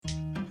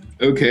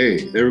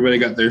Okay, everybody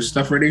got their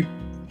stuff ready?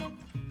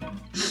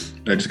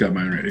 I just got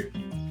mine ready.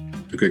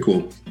 Okay,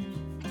 cool.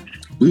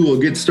 We will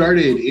get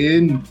started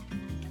in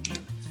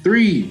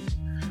 3,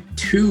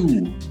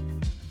 2.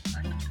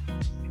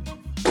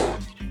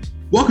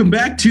 Welcome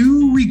back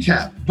to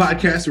Recap,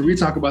 podcast where we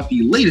talk about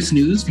the latest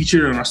news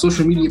featured on our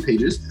social media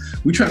pages.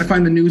 We try to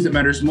find the news that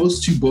matters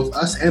most to both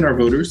us and our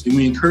voters, and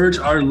we encourage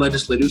our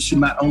legislators to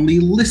not only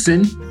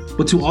listen,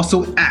 but to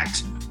also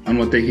act on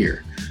what they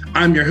hear.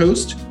 I'm your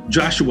host,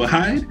 Joshua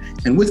Hyde,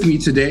 and with me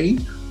today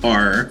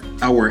are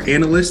our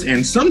analyst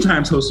and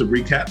sometimes host of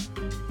Recap,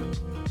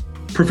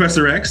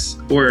 Professor X,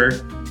 or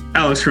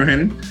Alex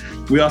Rohannon.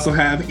 We also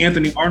have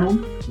Anthony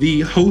Arnold,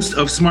 the host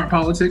of Smart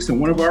Politics and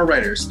one of our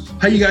writers.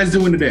 How you guys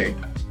doing today?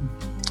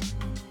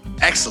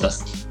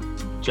 Excellent.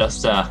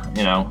 Just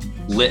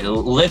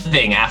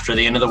living after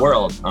the end of the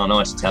world. I don't know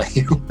what to tell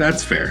you.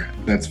 That's fair.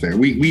 That's fair.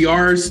 We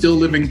are still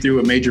living through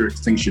a major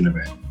extinction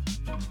event.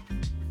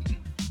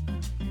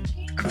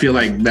 I feel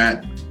like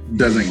that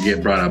doesn't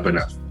get brought up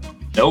enough.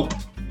 Nope.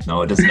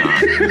 No, it does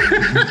not.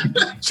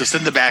 Just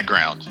in the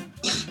background.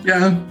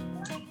 Yeah.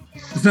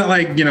 It's not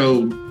like,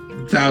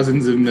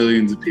 thousands of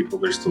millions of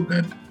people are still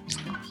dead.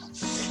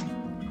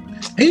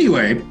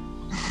 Anyway,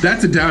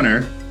 that's a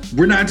downer.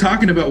 We're not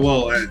talking about,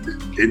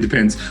 it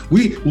depends.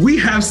 We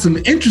have some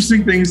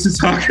interesting things to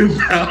talk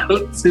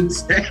about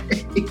today.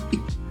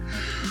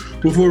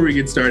 Before we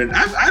get started,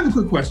 I have a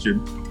quick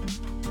question.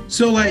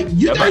 So,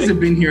 you guys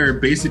have been here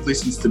basically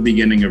since the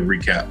beginning of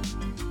Recap.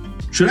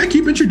 Should I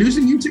keep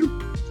introducing you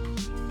two?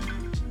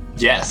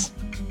 Yes.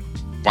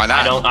 Why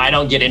not? I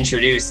don't get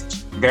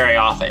introduced very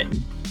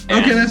often.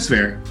 Okay, that's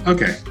fair.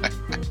 Okay,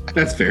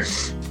 that's fair.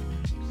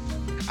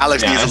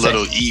 Alex needs a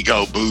little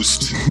ego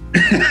boost.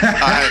 King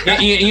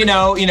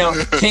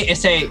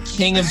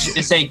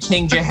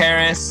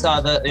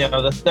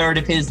Jaehaerys, the third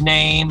of his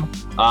name,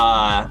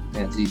 the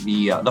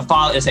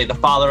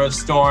father of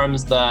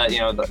storms,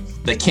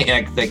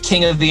 the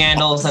king of the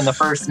Andals, and the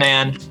first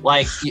man.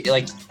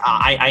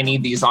 I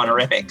need these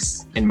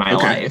honorifics in my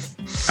life.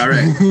 All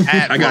right,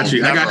 I got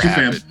you,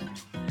 fam.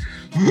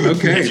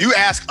 Okay. If you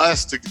ask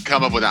us to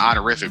come up with an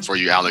honorific for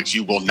you, Alex,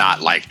 you will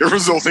not like the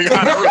resulting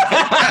honorific.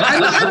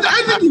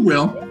 I think you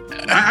will.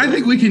 I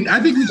think we can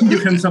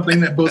give him something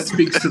that both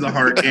speaks to the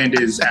heart and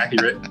is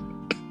accurate.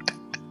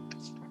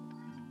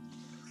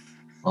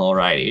 All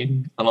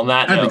righty. And on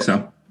that note, I think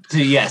so.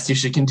 Yes, you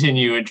should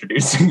continue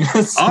introducing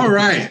us. All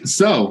right.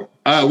 So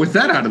with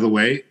that out of the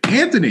way,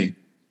 Anthony.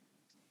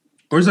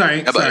 Or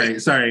sorry,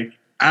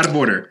 out of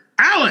order.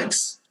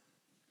 Alex.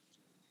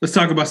 Let's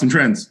talk about some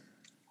trends.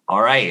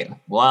 All right.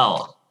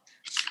 Well,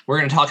 we're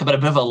going to talk about a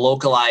bit of a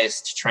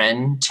localized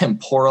trend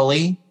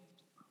temporally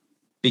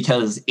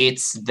because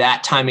it's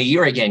that time of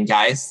year again,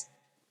 guys.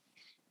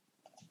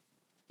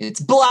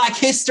 It's Black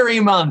History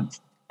Month.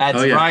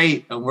 That's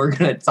right. And we're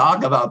going to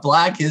talk about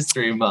Black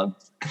History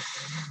Month.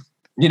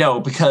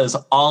 Because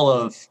all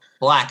of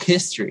Black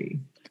history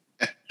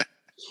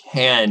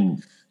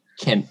can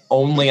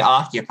only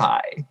occupy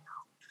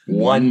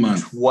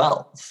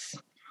 1/12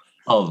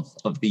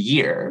 of the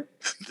year.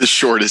 The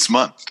shortest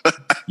month.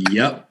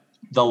 Yep.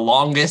 The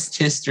longest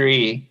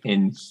history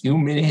in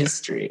human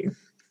history.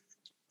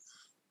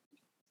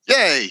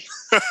 Yay.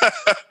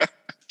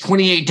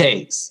 28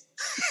 days.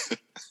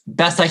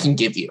 Best I can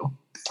give you.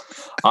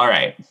 All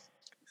right.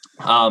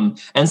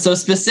 And so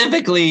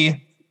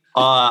specifically,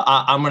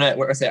 I'm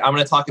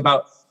gonna talk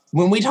about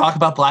when we talk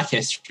about Black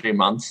History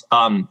Month.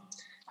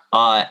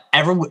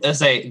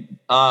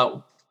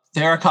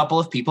 There are a couple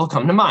of people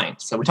come to mind.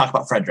 So we talk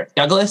about Frederick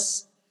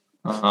Douglass.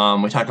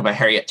 We talk about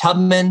Harriet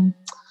Tubman.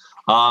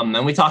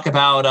 And we talk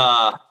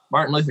about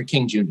Martin Luther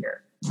King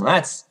Jr.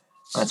 That's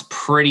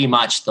pretty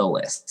much the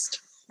list.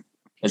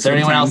 Is there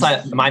anyone else?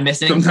 Am I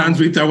missing? Sometimes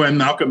we throw in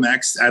Malcolm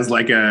X as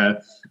like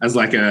a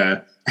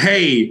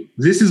hey,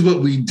 this is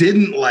what we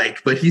didn't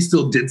like, but he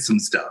still did some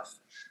stuff.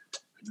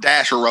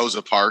 Dash or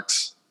Rosa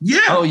Parks. Yeah.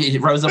 Oh,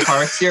 Rosa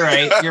Parks. You're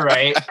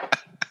right.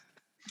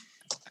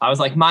 I was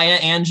like Maya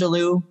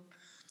Angelou.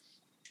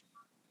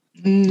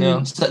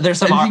 So there's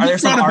some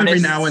artists every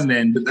now and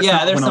then, but there's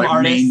some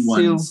artists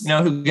who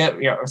get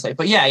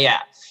but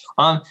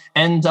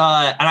and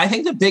I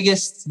think the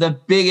biggest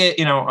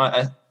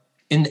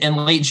in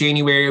late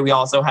January we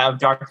also have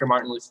Dr.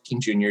 Martin Luther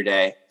King Jr.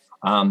 Day,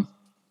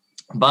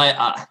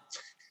 but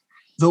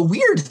the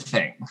weird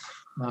thing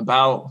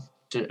about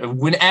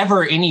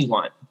whenever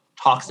anyone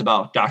talks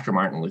about Dr.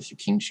 Martin Luther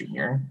King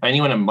Jr.,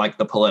 anyone in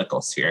the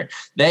political sphere,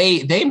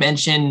 they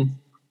mention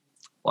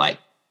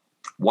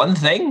one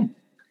thing.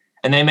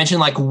 And they mention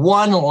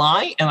one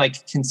line,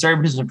 and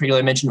conservatives in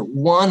particular mention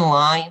one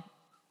line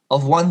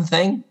of one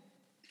thing.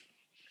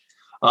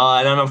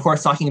 And I'm of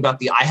course talking about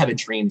the "I Have a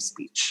Dream"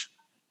 speech,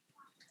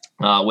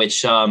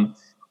 which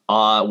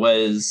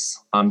was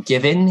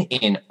given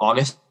in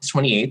August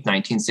 28th,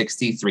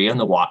 1963 on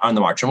the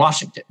March on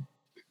Washington.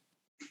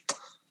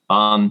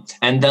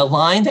 And the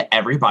line that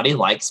everybody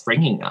likes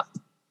bringing up,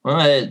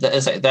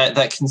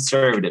 that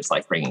conservatives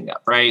like bringing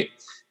up, right,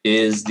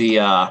 is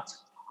the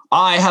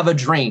I have a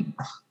dream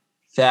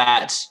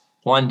that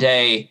one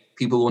day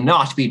people will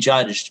not be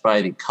judged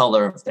by the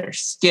color of their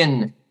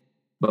skin,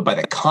 but by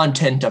the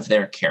content of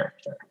their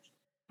character.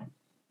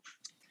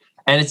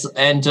 And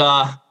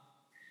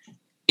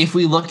if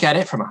we look at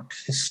it from a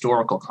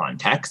historical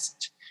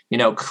context,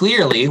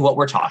 clearly what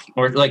we're talking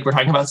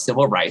about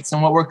civil rights,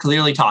 and what we're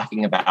clearly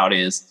talking about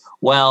is,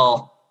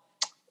 well,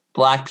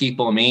 Black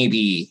people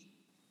maybe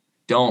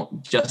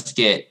don't just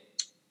get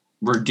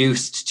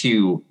reduced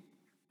to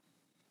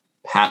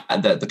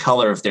the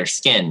color of their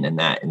skin, and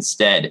that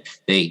instead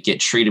they get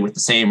treated with the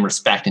same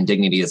respect and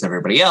dignity as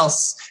everybody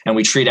else, and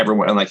we treat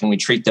everyone and we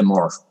treat them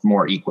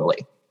more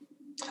equally.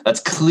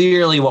 That's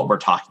clearly what we're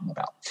talking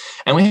about.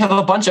 And we have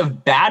a bunch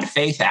of bad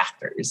faith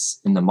actors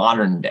in the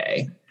modern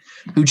day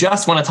who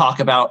just want to talk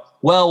about,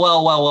 well,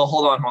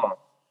 hold on.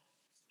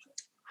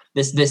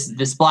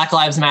 This Black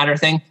Lives Matter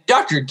thing,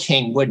 Dr.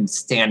 King wouldn't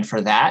stand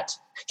for that.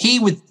 He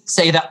would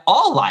say that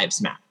all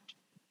lives mattered.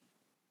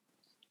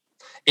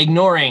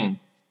 Ignoring,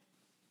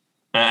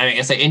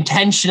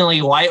 intentionally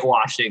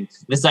whitewashing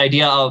this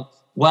idea of,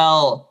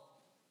 well,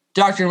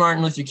 Dr.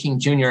 Martin Luther King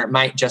Jr.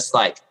 might just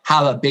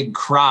have a big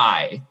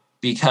cry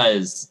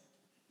because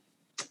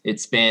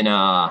it's been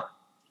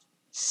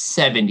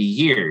 70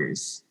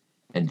 years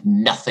and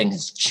nothing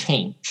has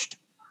changed.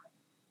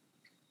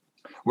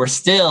 We're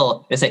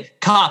still,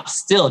 cops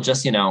still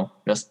just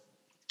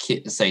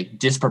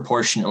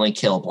disproportionately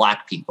kill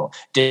Black people,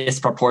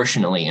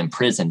 disproportionately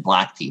imprison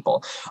Black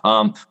people.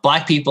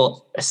 Black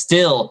people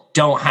still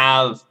don't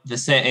have the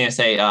same,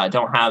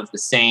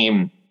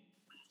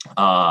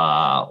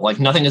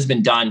 nothing has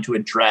been done to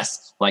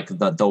address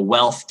the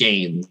wealth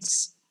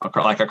gains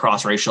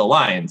across racial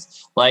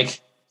lines.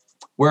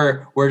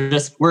 We're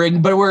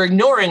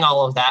ignoring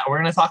all of that. We're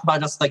going to talk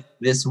about just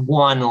this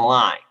one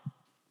line.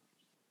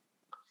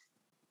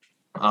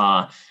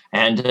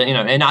 And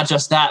not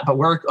just that, but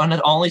we're going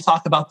to only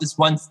talk about this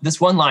one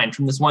line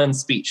from this one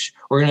speech.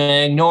 We're going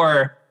to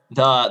ignore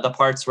the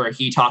parts where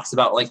he talks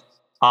about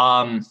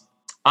I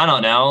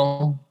don't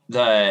know,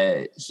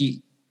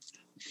 he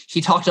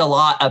talked a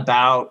lot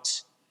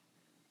about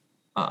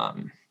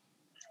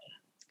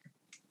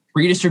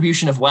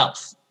redistribution of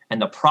wealth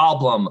and the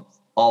problem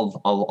of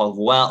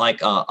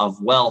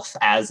wealth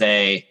as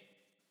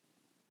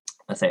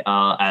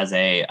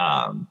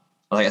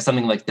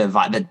something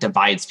that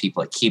divides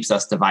people. It keeps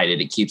us divided.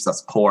 It keeps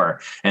us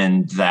poor,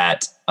 and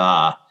that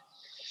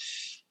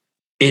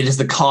it is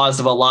the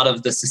cause of a lot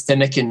of the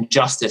systemic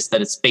injustice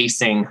that is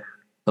facing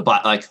the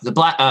Black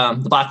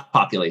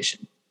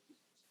population.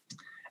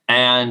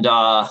 And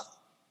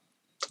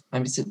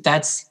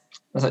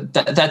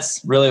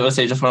that's really what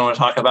I just want to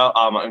talk about.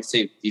 I'm going to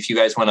say if you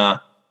guys want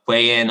to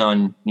weigh in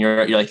on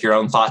your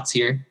own thoughts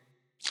here.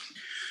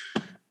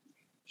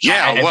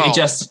 Yeah,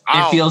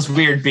 it feels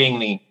weird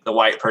being the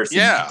white person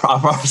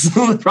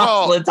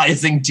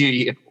proselytizing to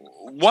you.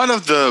 One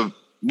of the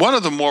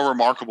more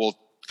remarkable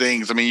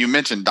things, you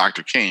mentioned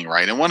Dr. King,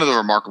 right? And one of the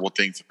remarkable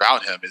things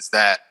about him is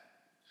that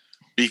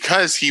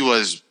because he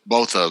was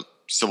both a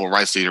civil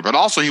rights leader, but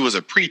also he was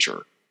a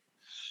preacher.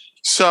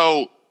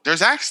 So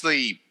there's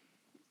actually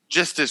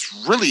just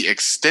this really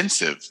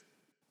extensive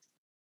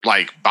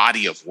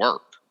body of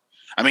work.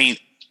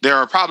 There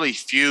are probably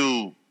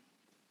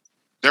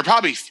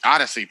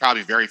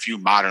very few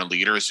modern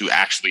leaders who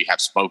actually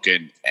have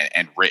spoken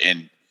and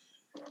written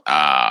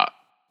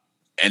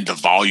in the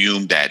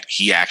volume that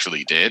he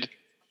actually did,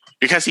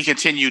 because he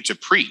continued to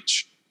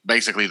preach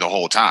basically the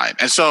whole time.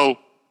 And so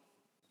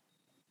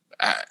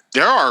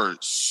there are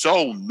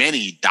so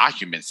many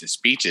documents and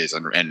speeches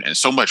and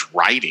so much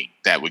writing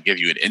that would give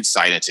you an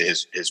insight into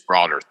his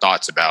broader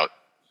thoughts about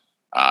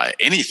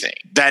anything,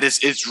 that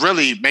it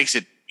really makes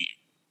it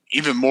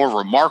even more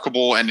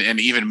remarkable and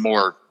even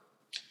more,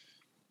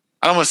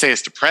 I don't want to say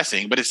it's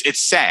depressing, but it's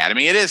sad.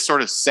 It is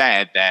sort of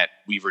sad that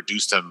we've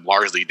reduced him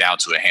largely down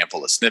to a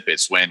handful of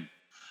snippets when,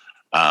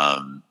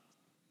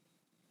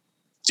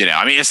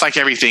 it's like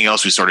everything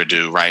else we sort of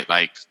do, right?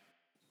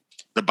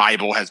 The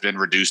Bible has been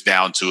reduced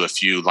down to a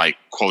few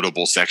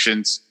quotable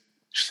sections.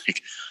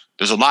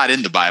 There's a lot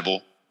in the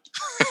Bible.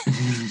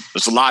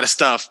 There's a lot of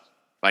stuff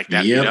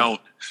that we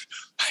don't,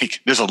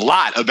 there's a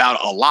lot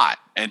about a lot,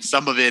 and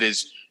some of it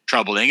is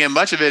troubling, and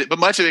much of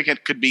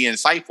it could be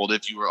insightful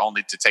if you were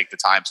only to take the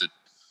time to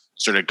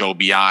sort of go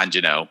beyond,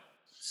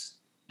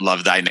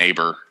 love thy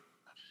neighbor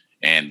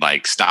and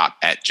stop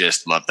at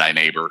just love thy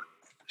neighbor.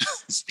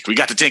 We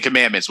got the 10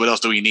 Commandments. What else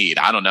do we need?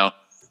 I don't know.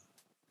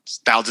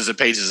 Thousands of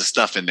pages of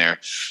stuff in there.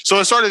 So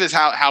it sort of is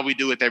how we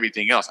do with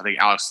everything else. I think,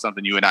 Alex,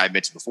 something you and I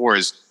mentioned before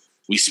is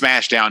we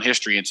smash down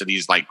history into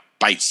these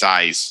bite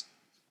size.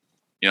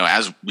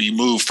 As we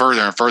move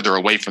further and further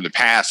away from the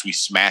past, we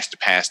smash the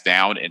past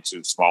down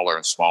into smaller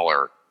and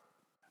smaller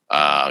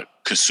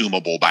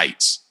consumable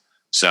bites.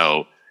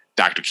 So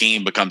Dr.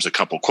 King becomes a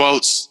couple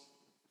quotes.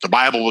 The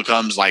Bible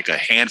becomes a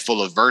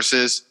handful of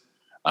verses.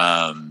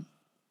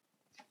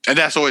 And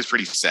that's always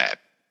pretty sad.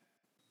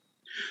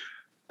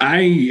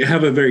 I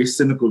have a very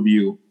cynical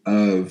view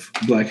of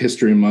Black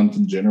History Month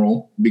in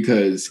general,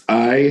 because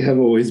I have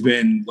always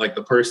been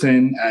the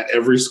person at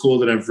every school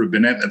that I've ever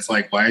been at that's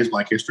why is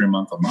Black History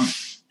Month a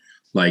month?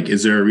 Like,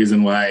 is there a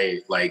reason why,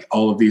 like,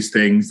 all of these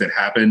things that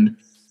happened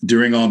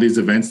during all these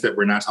events that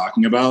we're not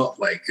talking about?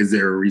 Like, is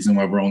there a reason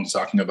why we're only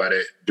talking about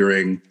it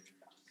during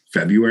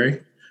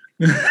February?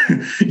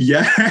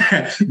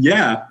 Yeah.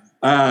 Yeah.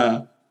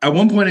 At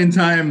one point in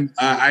time,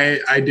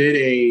 I did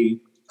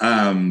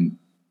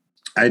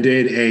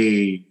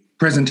a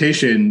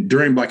presentation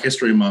during Black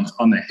History Month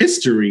on the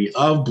history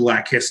of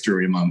Black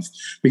History Month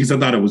because I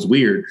thought it was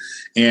weird.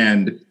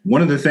 And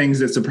one of the things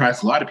that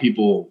surprised a lot of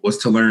people was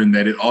to learn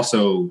that it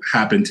also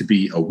happened to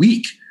be a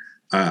week,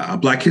 a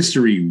Black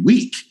History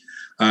Week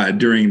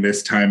during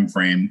this time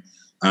frame.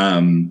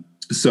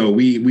 So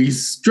we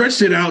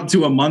stretched it out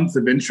to a month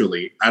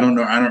eventually. I don't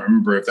know. I don't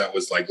remember if that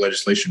was like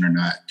legislation or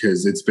not,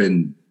 because it's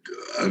been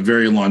a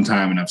very long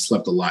time and I've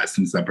slept a lot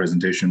since that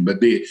presentation. But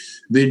the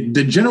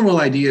general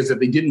idea is that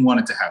they didn't want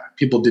it to happen.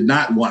 People did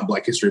not want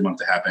Black History Month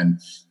to happen.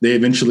 They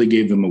eventually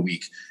gave them a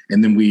week,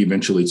 and then we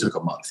eventually took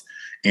a month.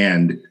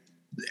 And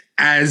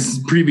as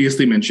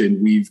previously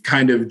mentioned, we've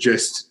kind of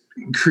just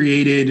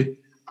created,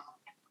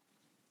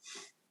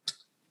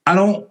 I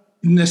don't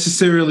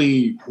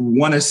necessarily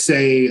want to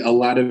say a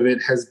lot of it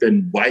has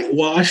been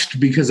whitewashed,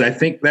 because I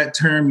think that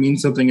term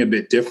means something a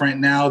bit different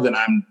now than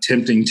I'm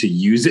tempting to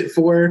use it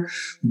for.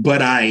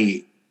 But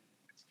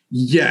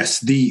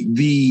yes,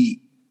 a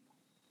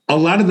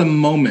lot of the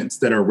moments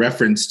that are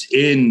referenced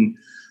in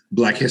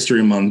Black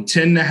History Month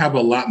tend to have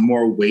a lot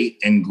more weight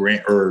and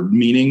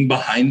meaning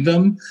behind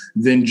them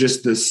than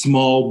just the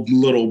small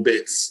little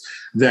bits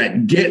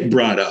that get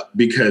brought up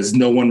because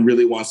no one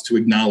really wants to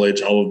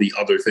acknowledge all of the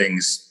other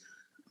things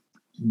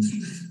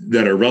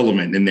that are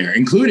relevant in there,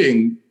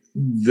 including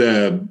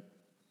the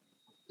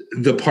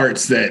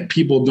parts that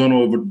people don't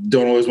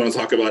always want to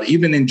talk about,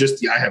 even in just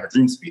the "I Have a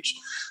Dream" speech.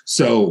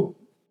 So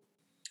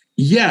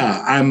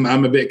yeah, I'm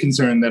a bit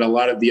concerned that a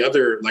lot of the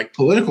other like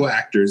political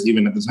actors,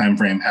 even at the time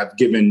frame, have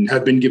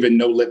been given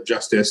no lip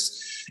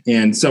justice,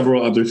 and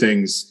several other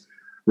things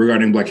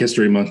regarding Black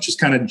History Month just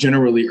kind of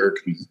generally irk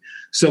me.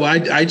 So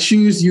I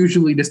choose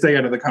usually to stay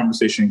out of the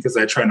conversation because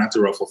I try not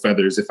to ruffle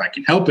feathers if I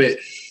can help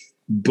it.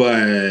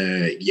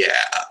 But yeah,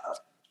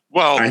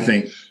 well, I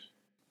think.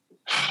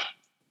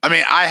 I'm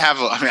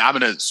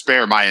going to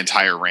spare my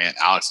entire rant.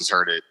 Alex has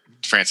heard it.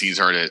 Francine's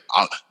heard it.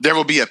 There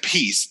will be a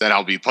piece that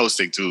I'll be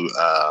posting to.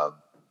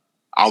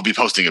 I'll be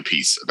posting a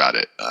piece about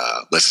it.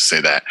 Let's just say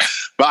that.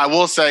 But I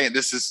will say,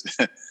 this is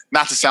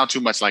not to sound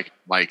too much like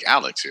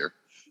Alex here,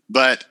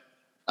 but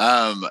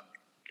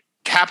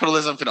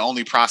capitalism can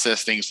only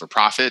process things for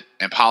profit,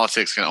 and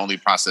politics can only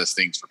process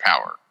things for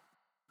power.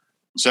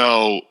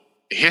 So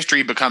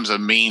history becomes a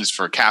means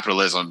for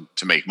capitalism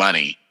to make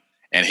money,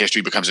 and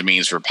history becomes a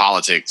means for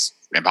politics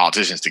and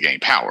politicians to gain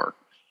power.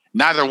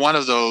 Neither one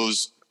of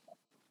those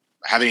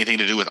have anything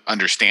to do with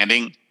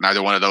understanding.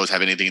 Neither one of those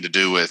have anything to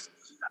do with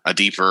a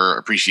deeper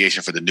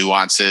appreciation for the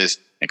nuances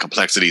and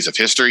complexities of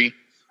history,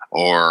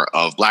 or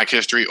of Black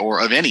history, or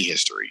of any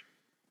history.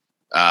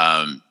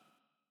 And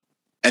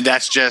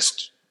that's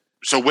just,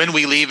 so when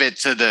we leave it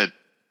to the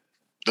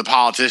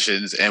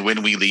politicians, and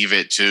when we leave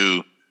it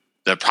to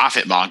the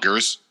profit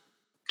mongers,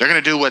 they're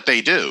going to do what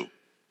they do,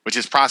 which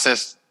is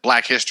process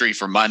Black history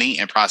for money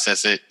and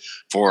process it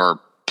for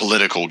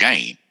political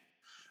gain.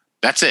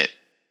 That's it.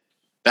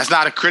 That's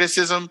not a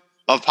criticism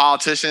of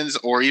politicians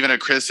or even a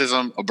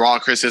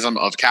broad criticism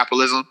of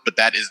capitalism, but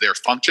that is their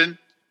function.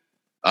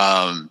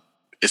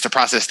 Is to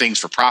process things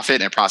for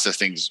profit and process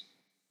things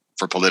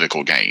for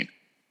political gain.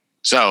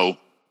 So,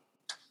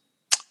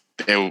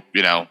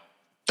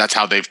 that's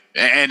how they've,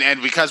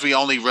 and because we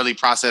only really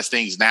process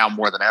things now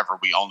more than ever,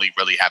 we only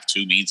really have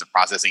two means of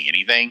processing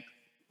anything.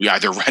 We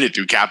either run it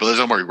through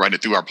capitalism or we run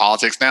it through our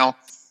politics now.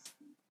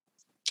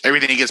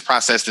 Everything gets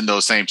processed in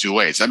those same two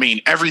ways. I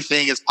mean,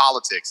 everything is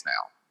politics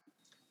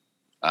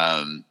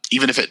now.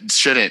 Even if it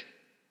should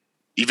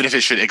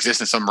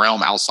exist in some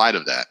realm outside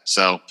of that.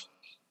 So,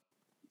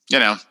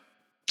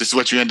 this is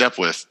what you end up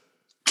with.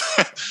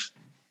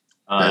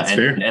 That's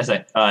fair. As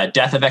a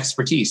death of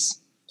expertise.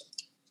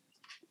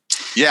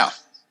 Yeah.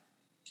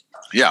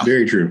 Yeah.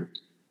 Very true.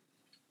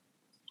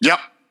 Yep.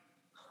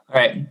 All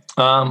right.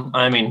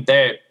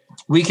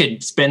 We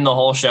could spend the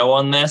whole show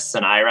on this,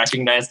 and I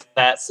recognize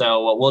that.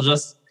 So we'll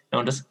just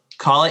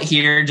call it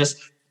here. Just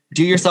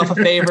do yourself a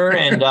favor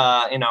and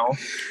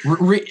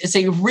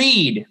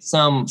read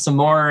some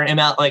more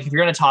ML. Like, if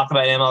you're going to talk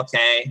about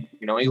MLK,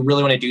 you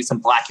really want to do some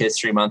Black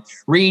History Month.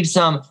 Read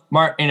some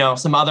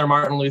other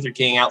Martin Luther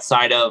King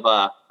outside of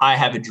I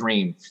Have a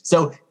Dream.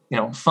 So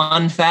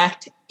fun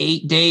fact: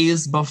 8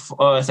 days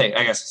before,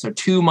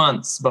 2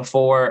 months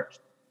before,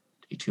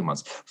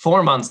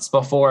 4 months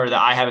before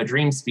the I Have a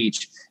Dream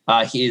speech,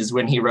 is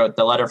when he wrote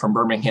the letter from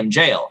Birmingham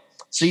jail.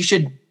 So you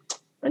should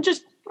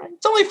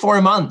it's only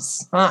 4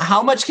 months.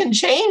 How much can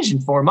change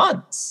in 4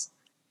 months?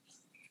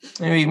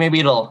 Maybe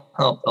it'll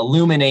help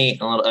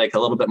illuminate a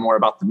little bit more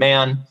about the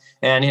man,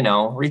 and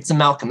read some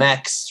Malcolm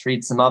X,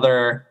 read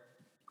the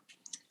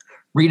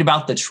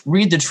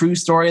true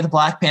story of the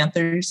Black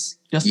Panthers.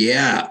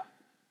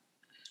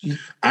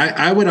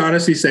 I would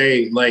honestly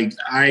say, like,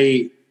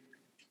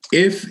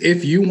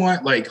 if you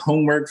want like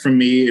homework from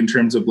me in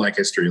terms of Black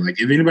history,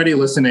 like if anybody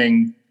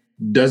listening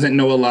doesn't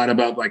know a lot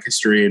about Black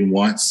history and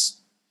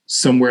wants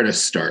somewhere to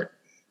start,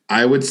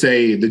 I would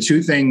say the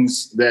two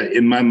things that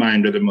in my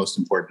mind are the most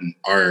important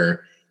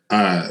are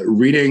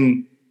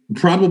reading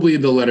probably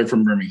the letter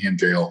from Birmingham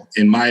jail,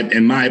 in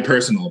my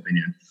personal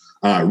opinion,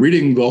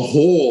 reading the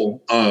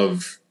whole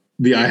of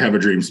the I Have a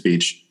Dream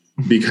speech,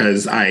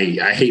 because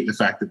I hate the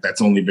fact that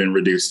that's only been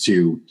reduced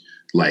to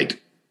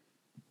like,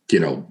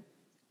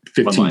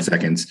 15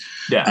 seconds.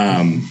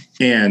 Yeah.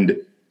 And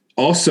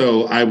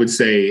also I would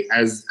say,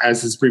 as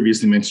is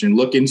previously mentioned,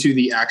 look into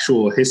the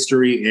actual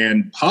history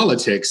and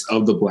politics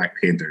of the Black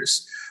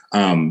Panthers.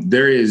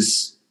 There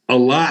is a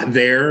lot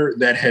there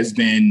that has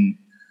been,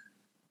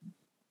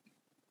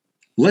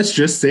 let's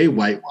just say,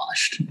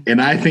 whitewashed.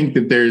 And I think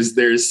that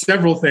there's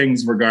several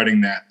things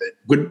regarding that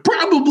would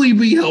probably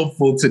be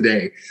helpful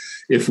today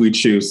if we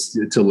choose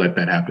to let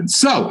that happen.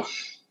 So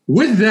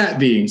with that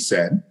being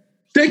said,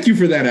 thank you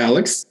for that,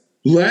 Alex.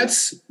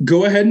 Let's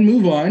go ahead and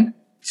move on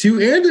to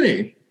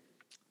Anthony.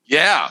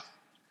 Yeah.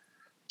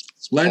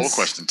 Poll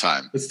question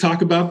time. Let's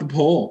talk about the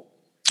poll.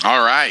 All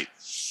right.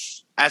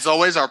 As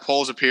always, our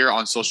polls appear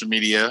on social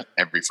media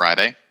every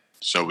Friday.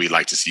 So we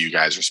like to see you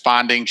guys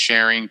responding,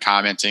 sharing,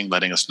 commenting,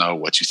 letting us know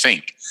what you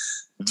think.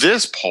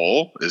 This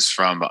poll is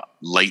from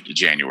late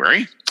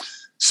January.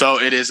 So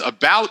it is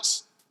about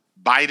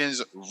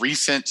Biden's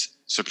recent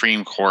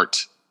Supreme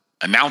Court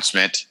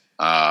announcement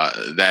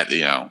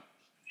that,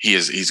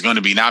 he's going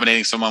to be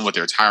nominating someone with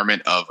the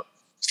retirement of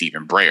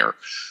Stephen Breyer.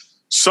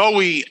 So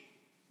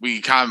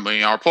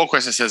our poll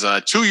question says,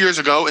 2 years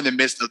ago, in the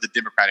midst of the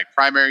Democratic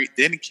primary,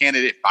 then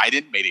candidate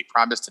Biden made a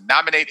promise to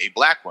nominate a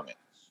Black woman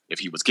if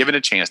he was given a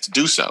chance to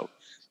do so.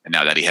 And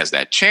now that he has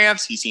that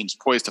chance, he seems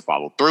poised to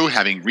follow through,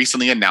 having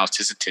recently announced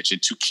his intention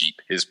to keep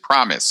his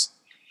promise.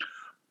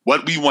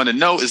 What we want to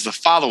know is the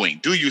following.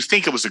 Do you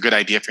think it was a good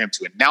idea for him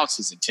to announce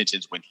his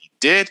intentions when he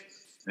did,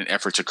 in an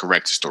effort to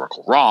correct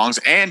historical wrongs?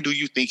 And do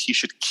you think he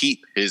should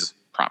keep his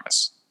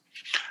promise?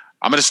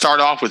 I'm going to start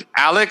off with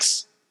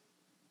Alex.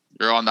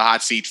 You're on the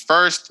hot seat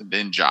first, and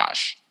then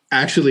Josh.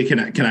 Actually, can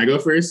I go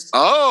first?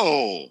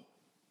 Oh,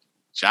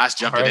 Josh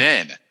jumping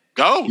in.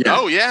 Go,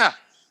 yeah.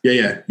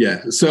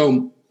 Yeah.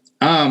 So,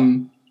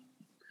 I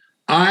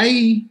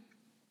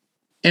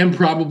am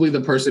probably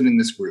the person in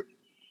this group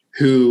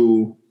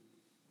who,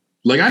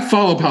 like, I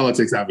follow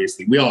politics,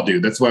 obviously. We all do.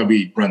 That's why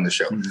we run the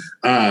show.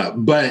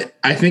 Mm-hmm. But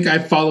I think I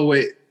follow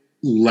it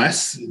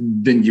less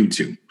than you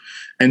two.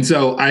 And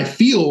so I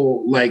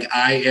feel like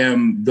I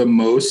am the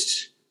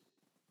most,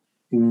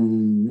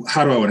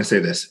 how do I want to say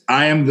this?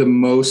 I am the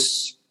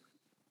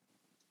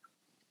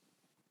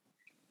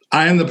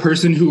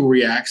person who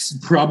reacts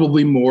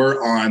probably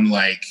more on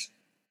like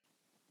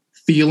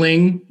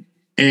feeling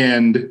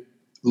and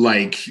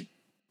like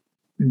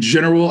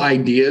general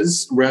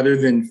ideas rather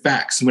than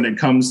facts when it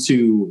comes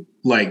to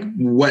like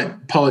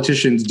what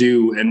politicians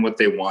do and what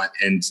they want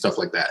and stuff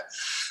like that.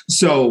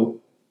 So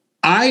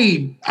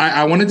I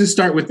wanted to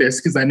start with this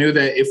because I knew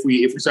that if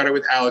we started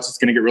with Alex, it's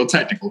going to get real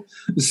technical.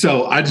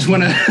 So I just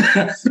want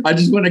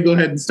to go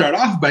ahead and start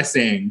off by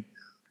saying,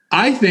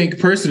 I think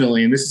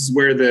personally, and this is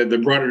where the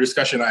broader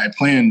discussion I had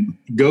planned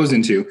goes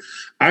into,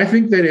 I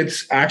think that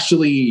it's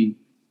actually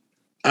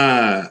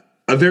a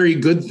very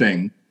good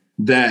thing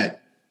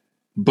that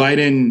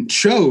Biden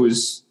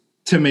chose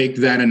to make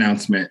that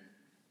announcement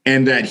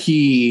and that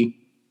he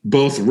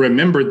both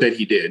remembered that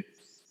he did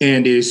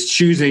and is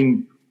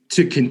choosing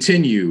to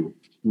continue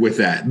with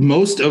that.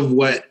 Most of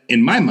what,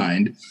 in my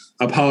mind,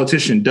 a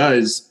politician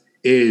does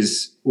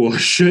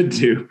should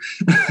do,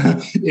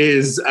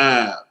 is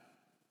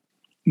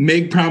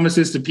make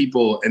promises to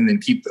people and then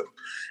keep them.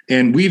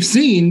 And we've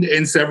seen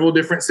in several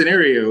different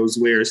scenarios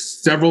where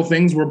several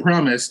things were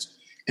promised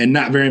and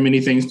not very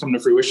many things come to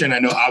fruition. I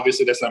know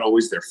obviously that's not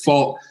always their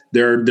fault.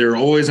 There are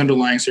always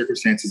underlying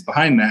circumstances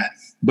behind that.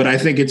 But I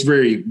think it's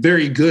very,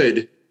 very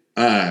good,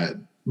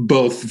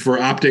 both for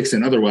optics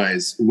and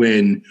otherwise,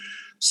 when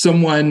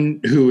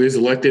someone who is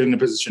elected in a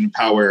position of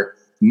power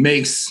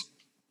makes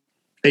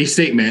a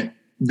statement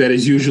that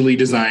is usually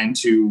designed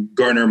to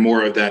garner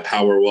more of that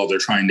power while they're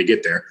trying to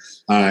get there,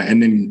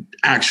 and then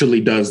actually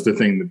does the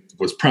thing that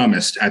was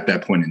promised at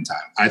that point in time.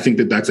 I think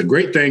that that's a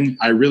great thing.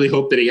 I really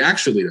hope that he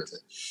actually does it.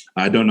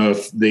 I don't know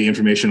if the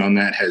information on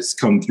that has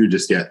come through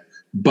just yet,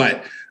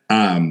 but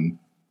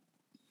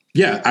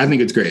yeah, I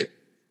think it's great.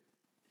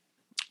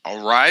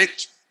 All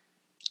right.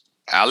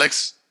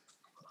 Alex,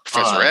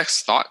 Professor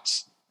X,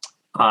 thoughts?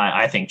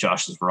 I think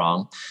Josh is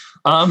wrong.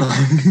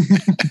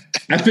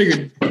 I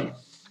figured.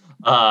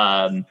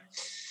 By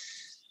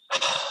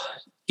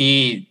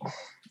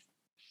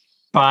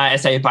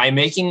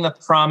making the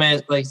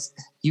promise, like,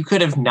 you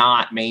could have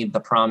not made the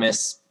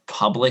promise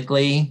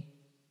publicly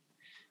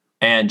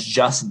and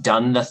just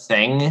done the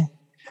thing,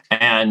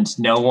 and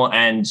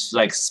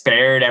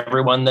spared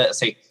everyone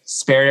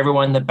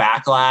the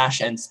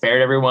backlash and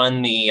spared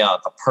everyone the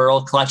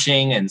pearl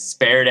clutching and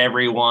spared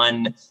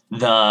everyone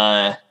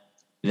the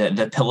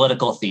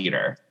political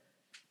theater.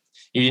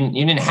 You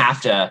didn't have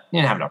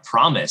to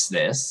promise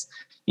this.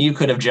 You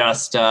could have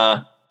just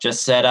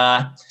said,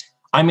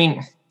 I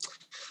mean,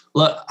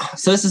 look,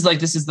 so this is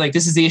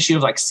the issue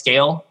of like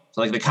scale.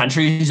 So like the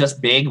country is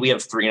just big. We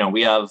have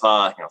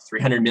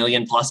 300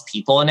 million plus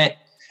people in it.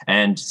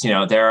 And,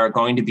 there are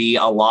going to be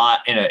a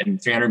lot in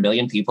 300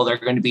 million people. There are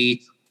going to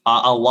be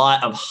a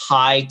lot of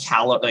high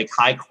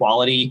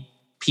quality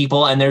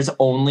people. And there's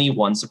only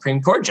one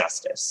Supreme Court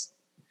justice.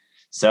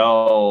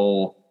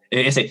 So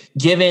it's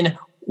given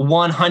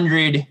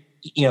 100,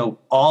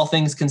 all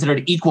things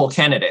considered equal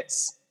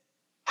candidates,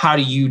 how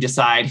do you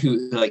decide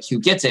who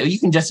gets it? You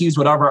can just use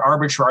whatever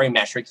arbitrary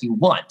metric you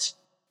want.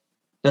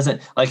 If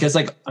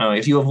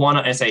you have one,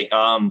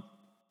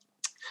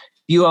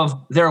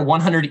 there are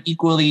 100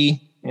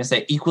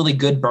 equally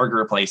good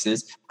burger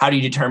places. How do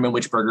you determine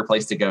which burger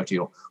place to go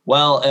to?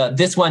 Well,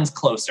 this one's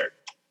closer.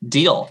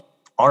 Deal.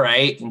 All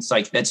right. It's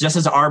like, that's just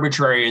as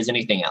arbitrary as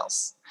anything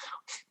else.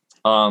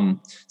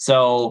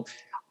 So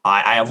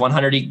I have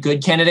 100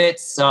 good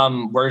candidates.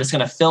 We're just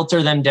going to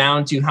filter them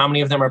down to how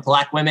many of them are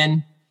Black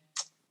women.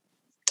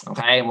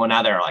 Okay. Well,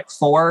 now there are like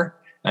 4,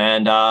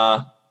 and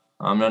I'm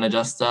going to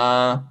just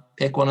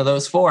pick one of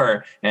those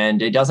 4.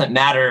 And it doesn't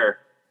matter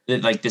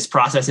that like this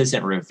process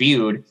isn't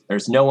reviewed.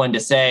 There's no one to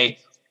say,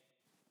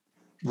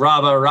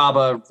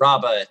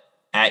 Rabba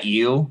at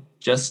you.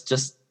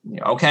 Just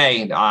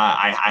okay.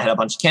 I had a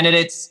bunch of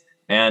candidates,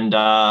 and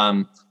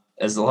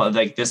as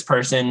like this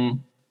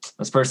person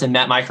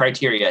met my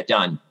criteria.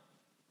 Done.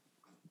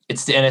 It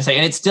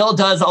still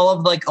does all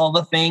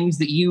the things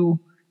that you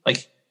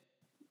like.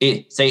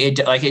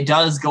 It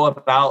does go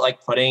about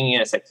like putting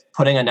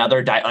another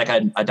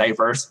a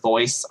diverse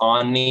voice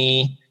on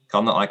the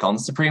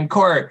Supreme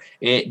Court.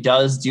 It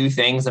does do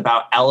things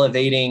about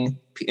elevating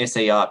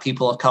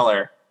people of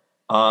color.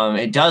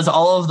 It does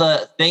all of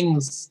the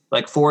things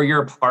like for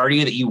your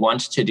party that you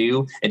want to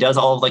do. It does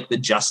all of like the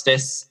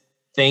justice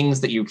things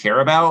that you care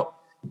about,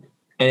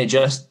 and it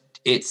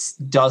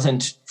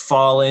doesn't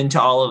fall into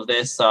all of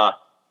this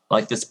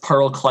this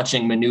pearl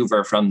clutching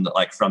maneuver from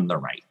the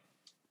right.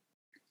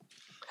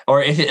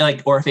 Or if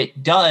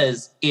it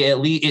does,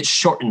 it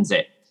shortens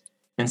it.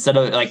 Instead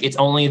of it's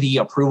only the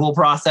approval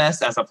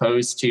process as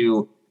opposed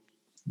to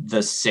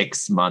the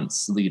 6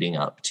 months leading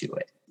up to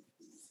it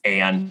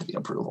and the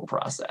approval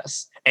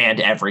process and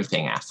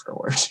everything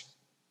afterwards.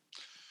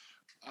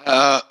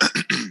 All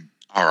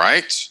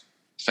right.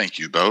 Thank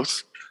you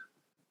both.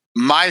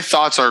 My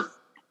thoughts are,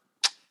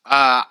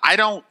 I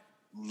don't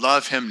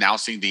love him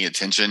announcing the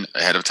intention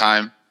ahead of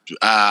time.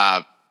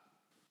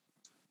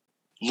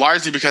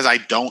 Largely because I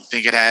don't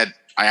think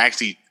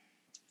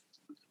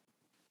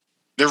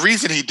the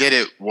reason he did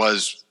it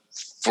was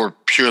for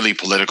purely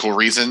political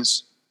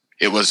reasons.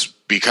 It was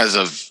because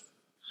of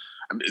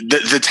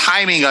the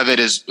timing of it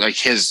is like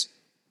his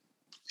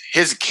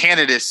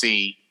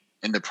candidacy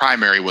in the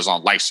primary was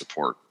on life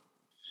support.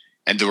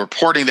 And the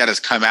reporting that has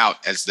come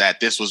out is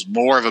that this was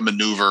more of a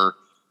maneuver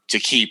to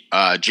keep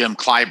Jim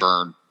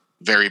Clyburn,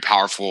 very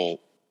powerful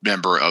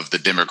member of the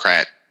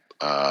Democrat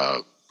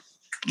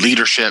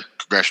leadership,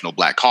 Congressional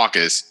Black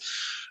Caucus.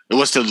 It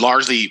was to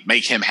largely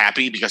make him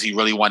happy because he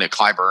really wanted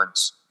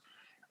Clyburn's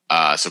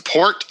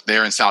support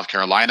there in South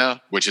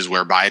Carolina, which is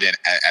where Biden,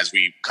 as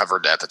we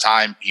covered at the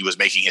time, he was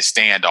making his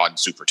stand on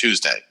Super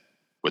Tuesday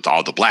with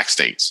all the black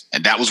states.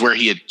 And that was where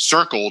he had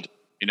circled,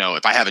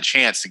 if I have a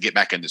chance to get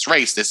back in this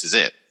race, this is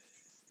it.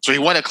 So he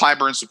wanted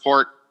Clyburn's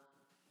support.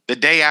 The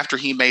day after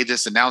he made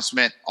this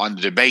announcement on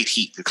the debate,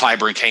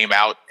 Clyburn came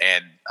out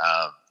and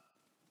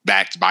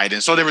backed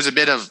Biden. So there was a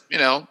bit of,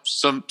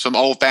 some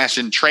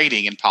old-fashioned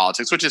trading in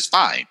politics, which is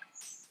fine.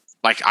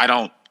 Like, I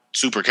don't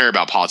super care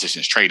about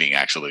politicians trading,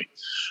 actually.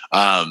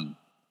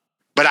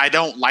 But I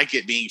don't like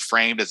it being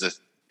framed as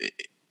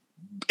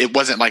it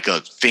wasn't like a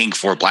thing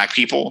for black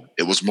people.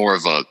 It was more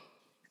of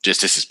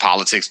this is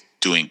politics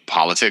doing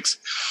politics.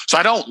 So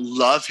I don't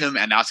love him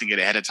announcing it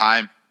ahead of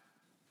time.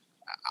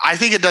 I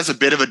think it does a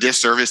bit of a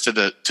disservice to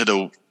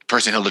the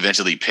person he'll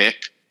eventually pick,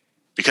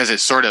 because it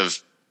sort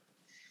of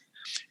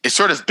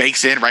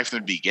bakes in right from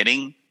the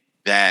beginning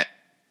that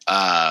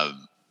I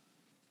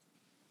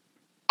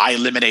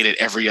eliminated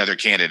every other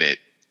candidate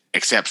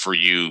except for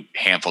you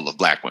handful of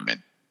black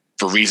women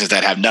for reasons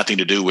that have nothing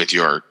to do with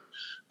your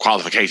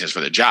qualifications for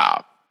the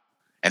job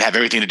and have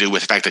everything to do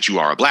with the fact that you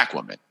are a black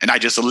woman. And I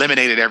just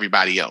eliminated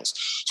everybody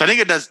else. So I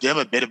think it does them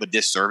a bit of a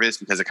disservice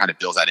because it kind of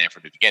builds that in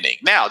from the beginning.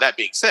 Now, that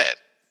being said,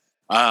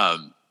 I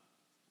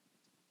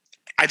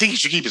think he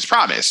should keep his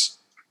promise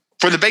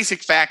for the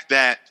basic fact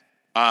that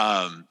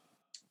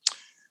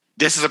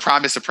this is a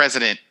promise the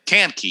president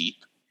can keep,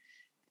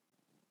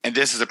 and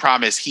this is a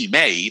promise he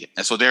made,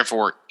 and so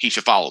therefore he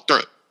should follow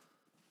through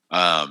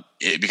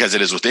because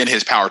it is within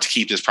his power to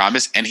keep this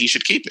promise, and he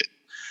should keep it.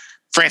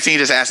 Francine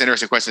just asked an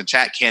interesting question in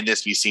chat. Can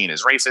this be seen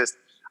as racist?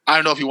 I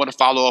don't know if you want to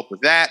follow up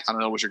with that. I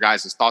don't know what your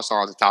guys' thoughts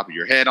are off the top of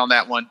your head on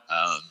that one.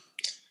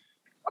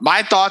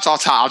 My thoughts,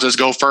 I'll just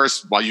go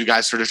first while you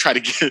guys sort of try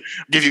to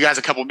give you guys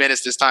a couple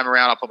minutes this time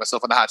around. I'll put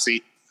myself on the hot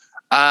seat.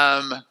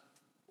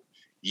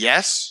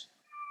 Yes.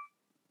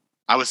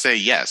 I would say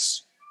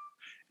yes.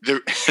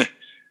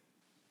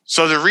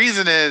 So the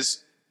reason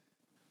is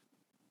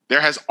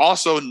there's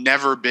also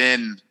never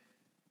been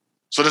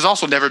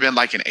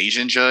like an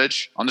Asian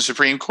judge on the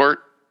Supreme Court.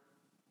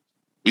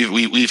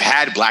 We've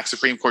had Black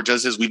Supreme Court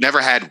justices. We've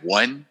never had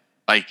one,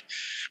 but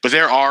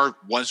there are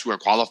ones who are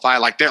qualified.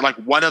 Like they're like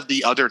one of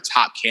the other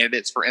top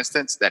candidates, for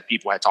instance, that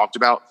people had talked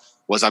about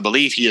was, I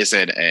believe he's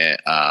an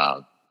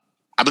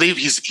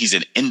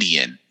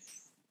Indian,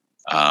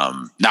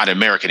 not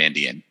American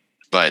Indian,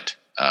 but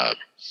an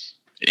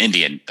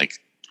Indian. Like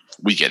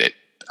we get it.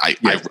 I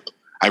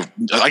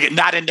like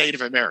not a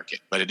Native American,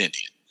 but an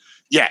Indian.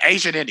 Yeah,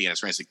 Asian Indians,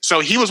 for instance.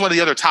 So he was one of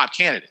the other top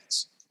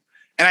candidates,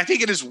 and I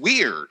think it is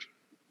weird.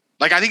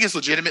 Like I think it's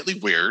legitimately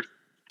weird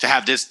to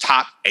have this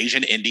top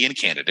Asian Indian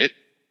candidate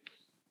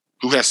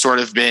who has sort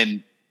of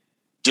been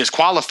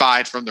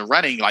disqualified from the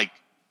running, like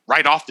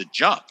right off the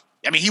jump.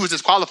 I mean, he was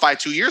disqualified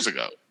 2 years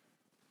ago.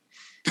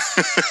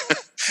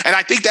 And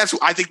I think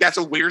that's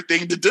a weird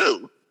thing to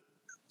do.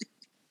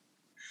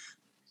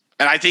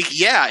 And I think,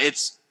 yeah,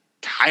 it's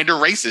kind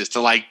of racist to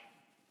like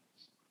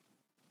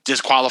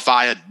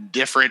disqualify a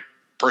different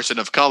person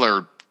of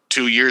color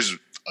 2 years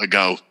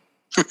ago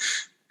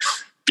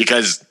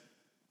because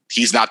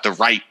he's not the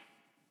right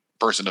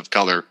person of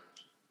color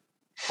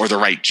or the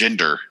right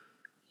gender.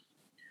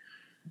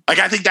 Like,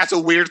 I think that's a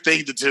weird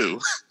thing to do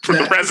for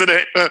the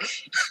president.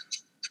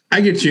 I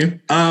get you.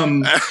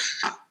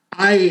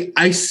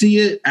 I see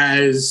it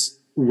as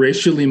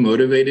racially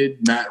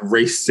motivated, not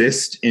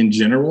racist in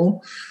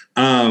general,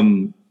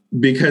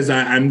 because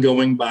I'm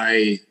going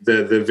by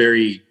the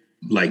very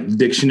like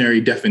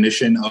dictionary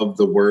definition of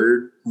the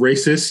word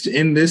racist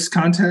in this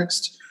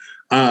context.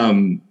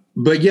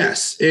 But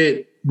yes,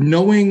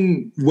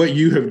 knowing what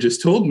you have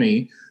just told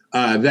me,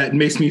 that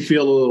makes me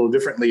feel a little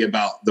differently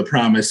about the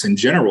promise in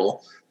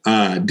general.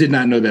 Did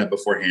not know that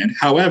beforehand.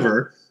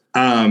 However,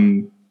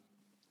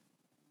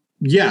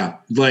 yeah,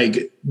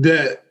 like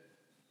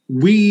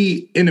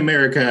we in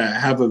America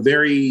have a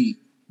very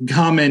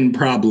common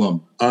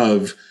problem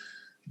of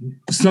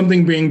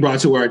something being brought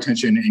to our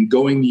attention and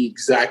going the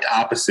exact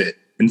opposite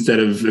instead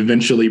of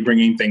eventually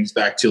bringing things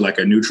back to like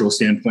a neutral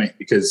standpoint,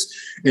 because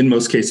in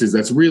most cases,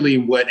 that's really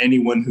what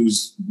anyone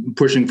who's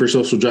pushing for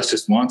social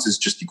justice wants, is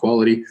just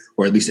equality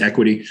or at least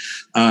equity.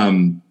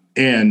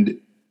 And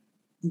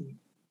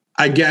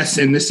I guess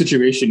in this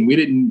situation, we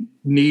didn't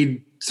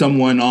need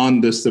someone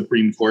on the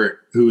Supreme Court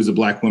who is a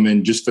Black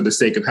woman just for the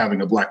sake of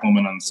having a Black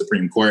woman on the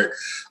Supreme Court.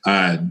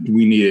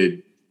 We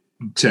needed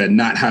to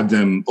not have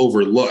them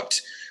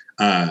overlooked,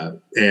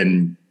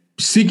 and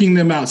seeking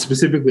them out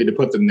specifically to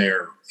put them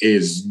there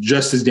is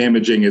just as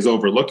damaging as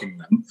overlooking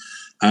them.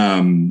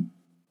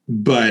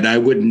 But I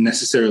wouldn't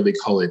necessarily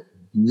call it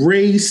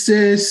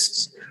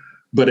racist.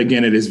 But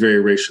again, it is very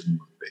racially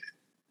motivated.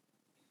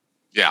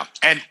 Yeah.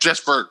 And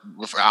just for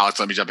Alex,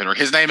 let me jump in.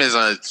 His name is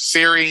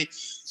Siri.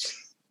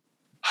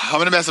 I'm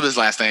going to mess up his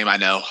last name. I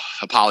know.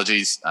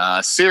 Apologies.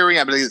 Siri,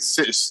 I believe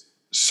it's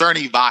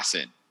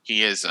Srinivasan.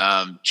 He is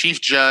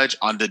chief judge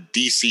on the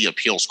D.C.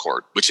 Appeals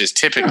Court, which is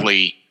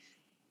typically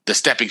the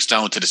stepping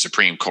stone to the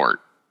Supreme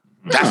Court.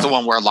 That's the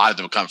one where a lot of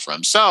them come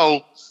from.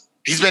 So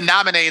he's been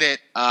nominated.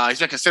 He's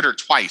been considered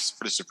twice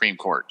for the Supreme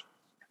Court.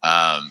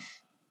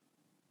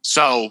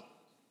 So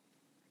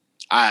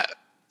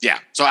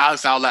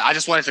Alex, I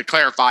just wanted to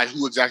clarify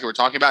who exactly we're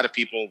talking about. If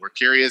people were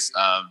curious,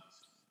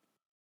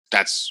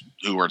 that's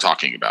who we're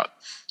talking about.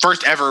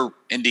 First ever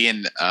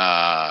Indian,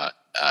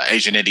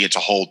 Asian Indian to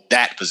hold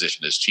that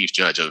position as chief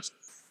judge of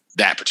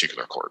that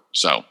particular court.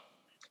 So,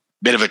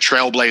 bit of a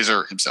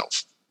trailblazer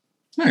himself.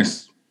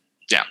 Nice.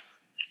 Yeah.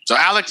 So,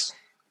 Alex,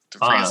 the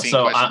Francine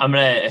so question.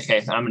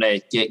 I'm gonna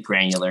get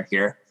granular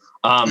here.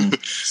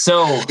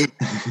 So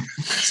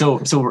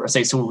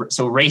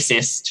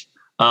racist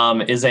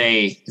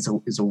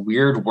is a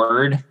weird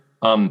word,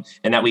 and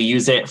that we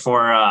use it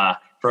for a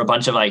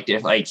bunch of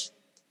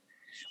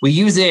we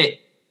use it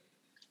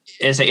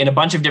in a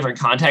bunch of different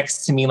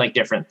contexts to mean like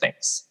different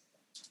things.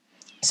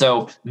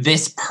 So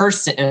this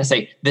person is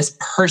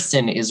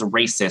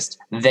racist.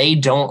 They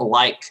don't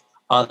like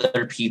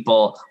other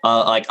people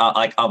of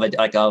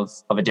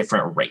a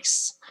different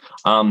race.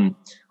 But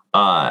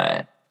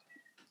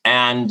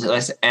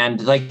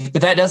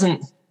that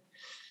doesn't.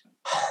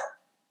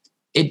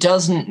 It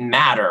doesn't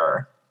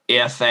matter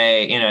if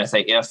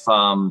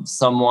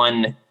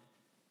someone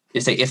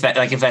if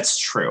that's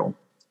true.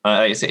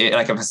 If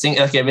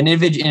an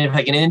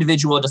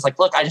individual just like,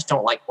 look, I just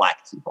don't like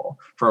Black people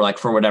for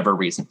whatever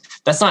reason.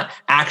 That's not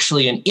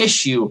actually an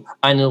issue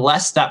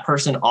unless that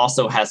person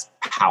also has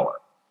power.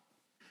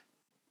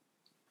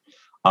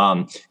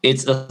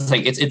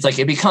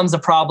 It becomes a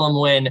problem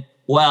when,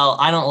 well,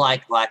 I don't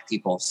like Black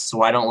people,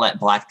 so I don't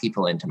let Black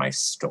people into my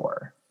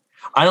store.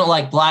 I don't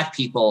like Black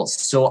people,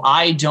 so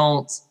I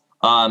don't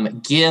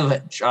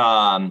give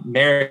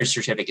marriage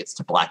certificates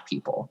to Black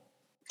people.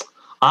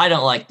 I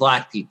don't like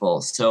Black people,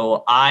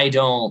 so I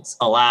don't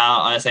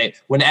allow.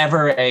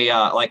 Whenever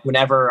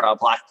a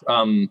Black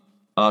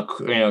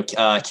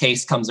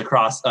case comes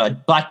across, a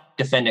Black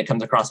defendant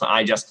comes across,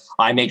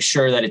 I make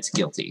sure that it's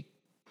guilty.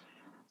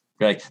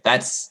 Like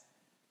that's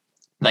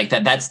like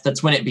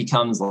that's when it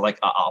becomes like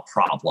a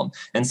problem.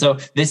 And so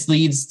this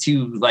leads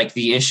to like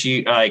the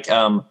issue, like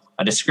a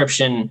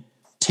description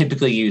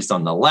typically used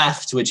on the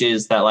left, which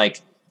is that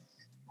like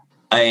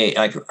something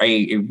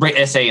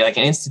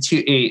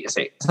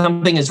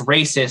is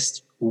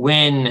racist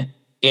when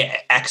it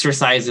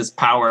exercises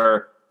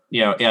power,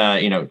 in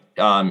a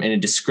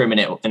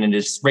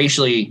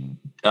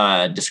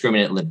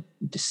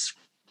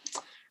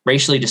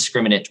racially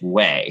discriminate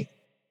way.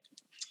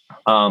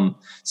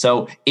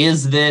 So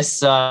is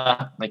this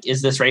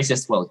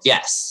racist? Well,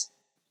 yes.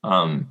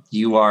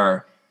 You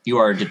are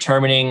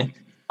determining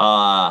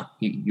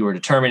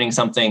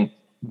something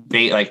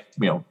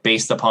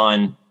based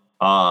upon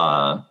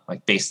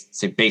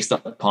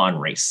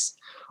race.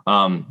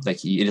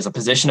 Like it is a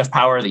position of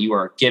power that you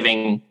are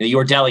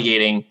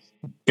delegating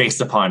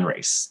based upon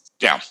race.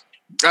 Yeah.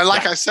 And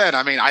like I said,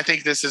 I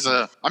think this has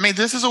been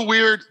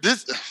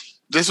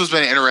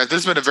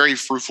a very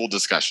fruitful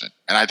discussion.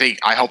 And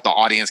I hope the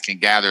audience can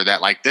gather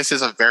that like this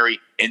is a very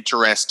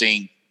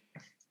interesting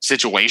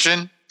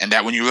situation, and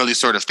that when you really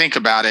sort of think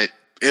about it,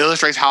 it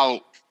illustrates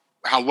how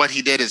what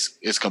he did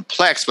is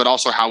complex, but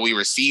also how we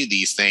receive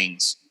these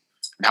things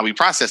and how we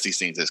process these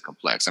things is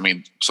complex.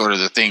 Sort of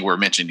the thing we're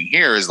mentioning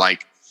here is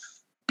like,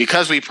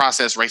 because we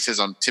process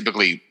racism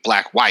typically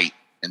black-white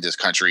in this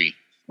country,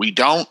 we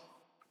don't,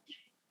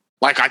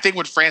 like, I think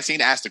when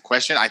Francine asked the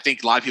question, I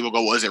think a lot of people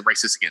go, well, is it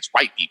racist against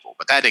white people?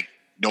 But that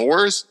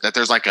ignores that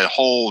there's like a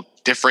whole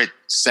different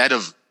set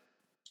of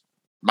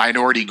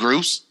minority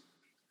groups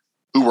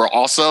who were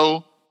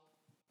also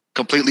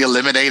completely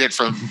eliminated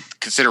from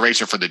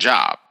consideration for the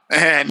job.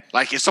 And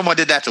like, if someone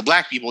did that to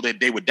black people, then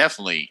they would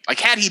definitely, like,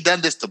 had he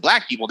done this to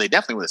black people, they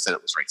definitely would have said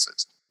it was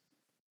racist.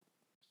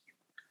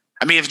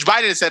 If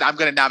Biden had said, I'm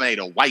going to nominate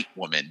a white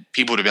woman,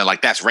 people would have been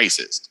like, that's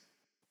racist.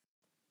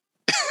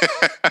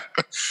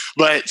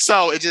 But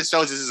so it just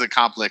shows this is a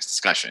complex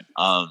discussion.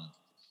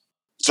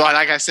 So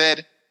like I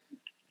said,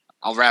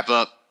 I'll wrap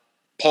up.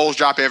 Polls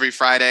drop every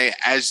Friday.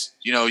 As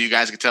you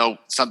guys can tell,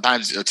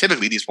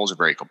 typically these polls are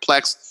very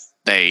complex.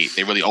 They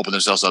really open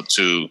themselves up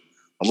to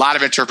a lot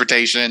of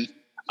interpretation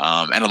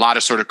and a lot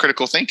of sort of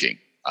critical thinking.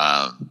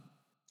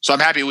 So I'm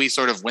happy we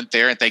sort of went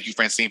there, and thank you,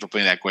 Francine, for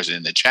putting that question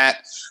in the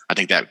chat. I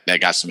think that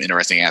got some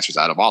interesting answers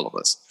out of all of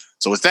us.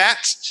 So with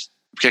that,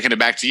 I'm kicking it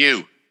back to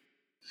you.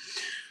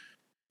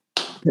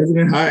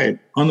 President Hyde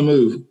on the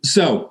move.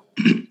 So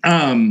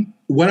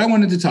what I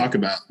wanted to talk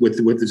about with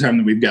the time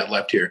that we've got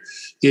left here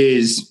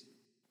is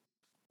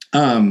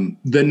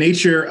the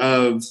nature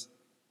of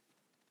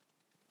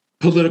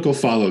political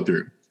follow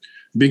through,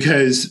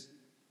 because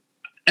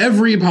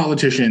every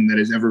politician that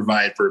has ever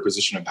vied for a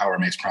position of power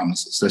makes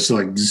promises. That's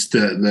like just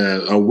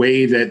a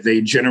way that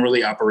they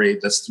generally operate.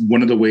 That's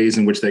one of the ways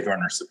in which they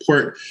garner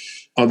support,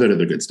 all that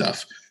other good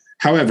stuff.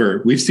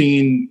 However, we've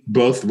seen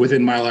both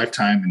within my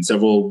lifetime and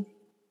several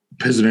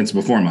presidents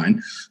before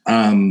mine,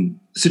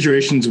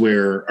 situations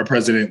where a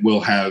president will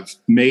have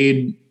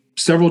made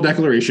several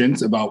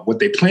declarations about what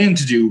they plan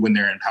to do when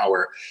they're in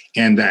power,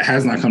 and that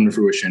has not come to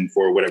fruition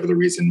for whatever the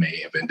reason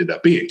may have ended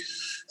up being.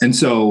 And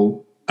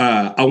so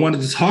I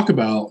wanted to talk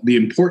about the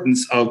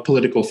importance of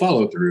political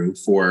follow-through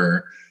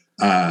for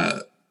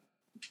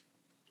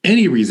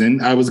any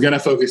reason. I was going to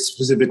focus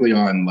specifically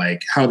on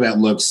like how that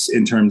looks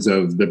in terms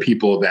of the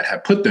people that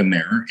have put them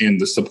there and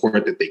the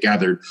support that they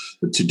gathered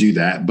to do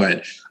that.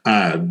 But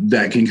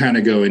that can kind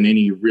of go in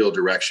any real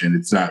direction.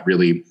 It's not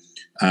really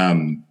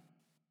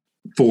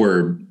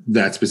for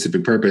that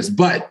specific purpose.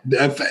 But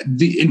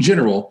in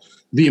general,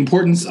 the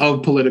importance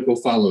of political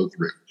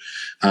follow-through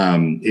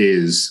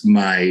is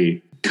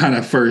my kind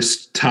of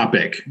first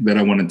topic that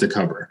I wanted to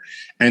cover.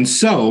 And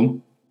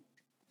so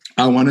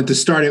I wanted to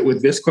start it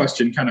with this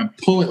question, kind of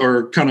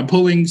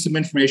pulling some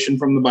information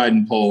from the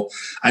Biden poll.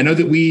 I know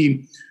that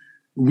we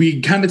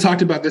kind of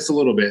talked about this a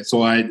little bit,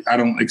 so I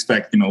don't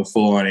expect,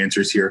 full on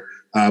answers here.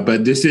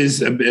 But this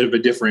is a bit of a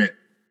different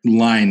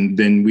line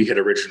than we had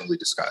originally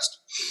discussed.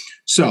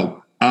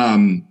 So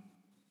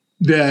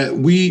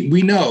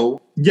we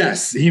know,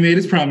 yes, he made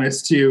his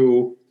promise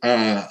to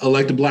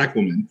elect a black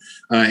woman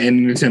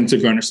in an attempt to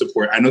garner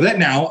support. I know that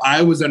now.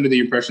 I was under the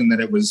impression that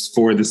it was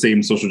for the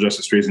same social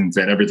justice reasons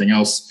that everything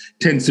else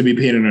tends to be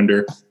painted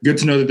under. Good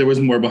to know that there was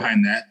more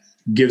behind that.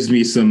 Gives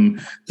me some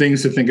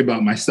things to think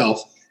about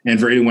myself and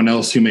for anyone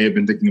else who may have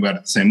been thinking about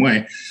it the same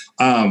way.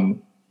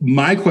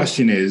 My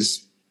question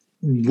is,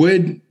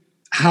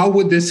 how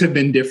would this have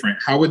been different?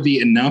 How would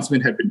the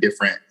announcement have been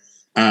different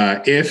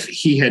if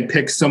he had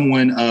picked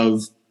someone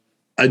of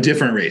a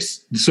different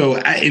race? So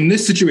in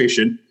this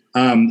situation,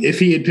 if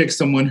he had picked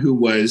someone who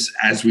was,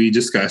 as we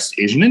discussed,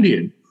 Asian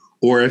Indian,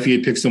 or if he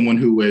had picked someone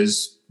who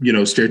was,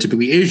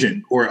 stereotypically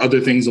Asian or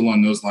other things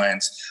along those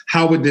lines,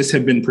 how would this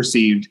have been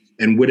perceived,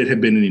 and would it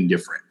have been any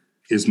different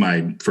is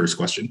my first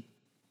question.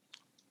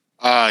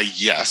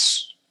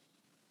 Yes.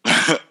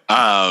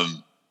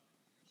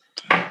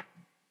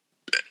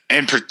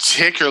 In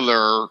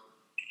particular,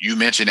 you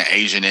mentioned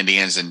Asian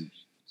Indians and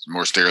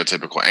more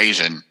stereotypical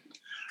Asian.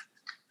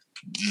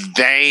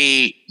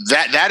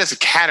 That is a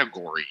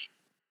category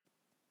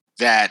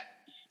that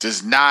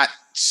does not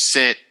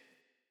sit.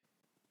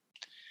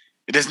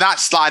 It does not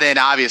slot in,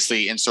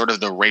 obviously, in sort of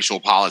the racial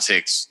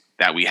politics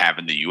that we have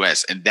in the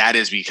U.S., and that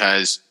is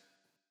because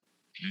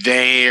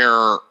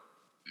their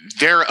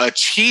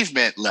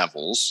achievement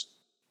levels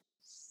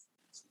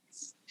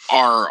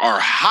are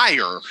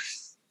higher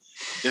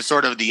than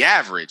sort of the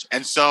average,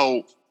 and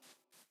so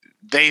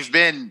they've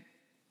been,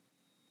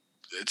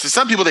 to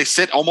some people, they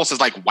sit almost as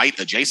like white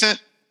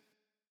adjacent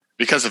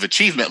because of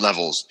achievement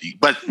levels,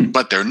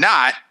 but they're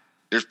not.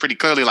 There's pretty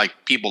clearly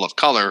like people of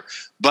color,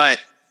 but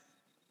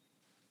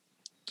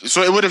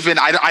so it would have been,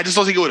 I just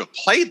don't think it would have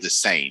played the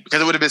same,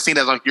 because it would have been seen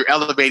as like you're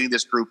elevating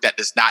this group that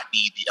does not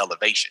need the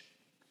elevation.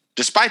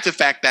 Despite the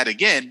fact that,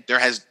 again, there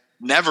has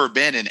never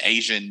been an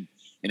Asian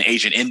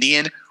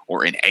Indian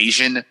or an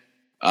Asian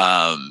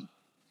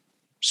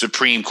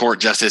Supreme Court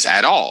justice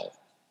at all.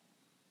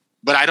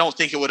 But I don't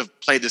think it would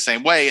have played the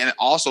same way. And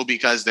also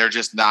because they're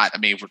just not, I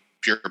mean, for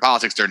pure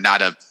politics, they're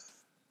not a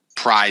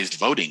prized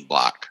voting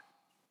block.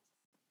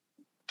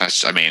 That's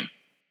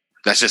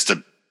just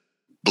the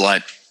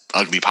blunt,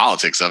 ugly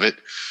politics of it.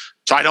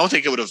 So I don't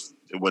think it would have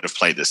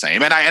played the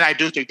same. And I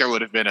do think there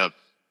would have been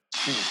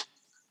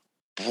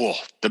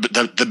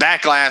the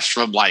backlash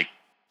from like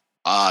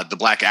the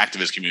black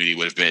activist community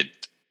would have been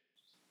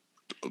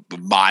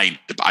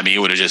it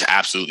would have just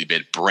absolutely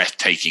been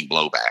breathtaking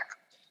blowback.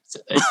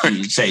 It would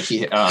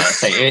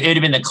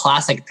have been the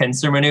classic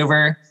pincer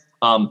maneuver.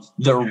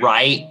 The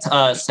right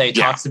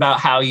talks about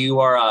how you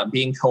are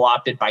being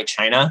co-opted by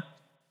China.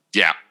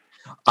 Yeah.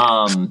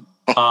 And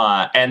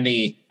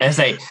the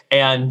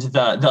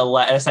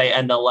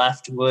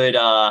left would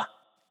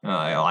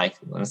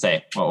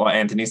what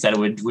Anthony said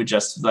would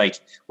just like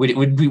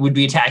would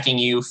be attacking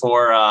you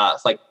for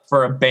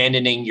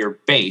abandoning your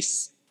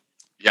base.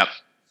 Yep.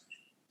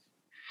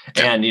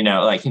 And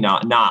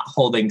not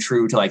holding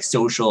true to like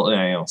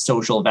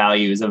social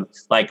values of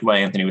like what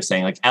Anthony was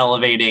saying, like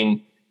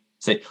elevating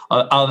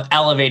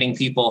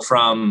people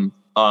from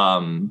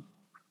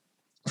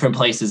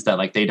places that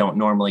like they don't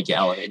normally get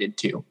elevated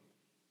to.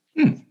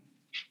 Okay.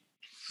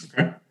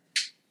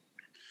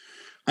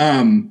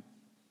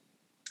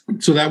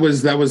 So that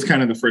was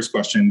kind of the first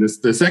question.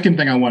 The second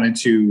thing I wanted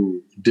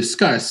to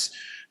discuss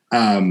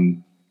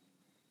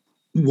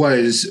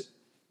was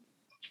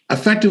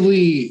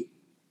effectively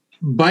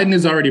Biden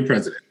is already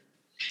president.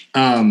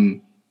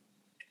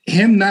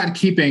 Him not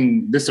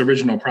keeping this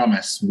original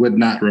promise would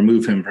not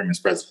remove him from his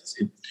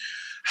presidency.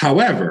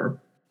 However,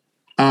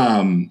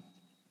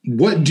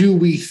 what do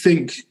we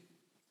think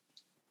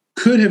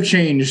could have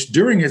changed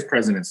during his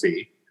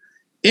presidency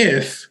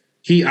if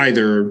he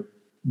either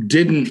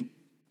didn't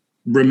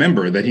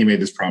remember that he made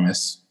this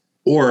promise,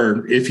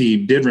 or if he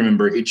did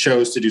remember, he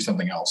chose to do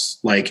something else?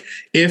 Like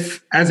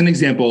if, as an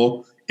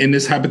example, in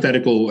this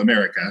hypothetical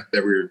America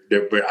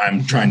that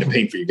I'm trying to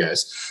paint for you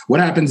guys, what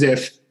happens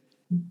if,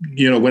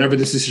 whenever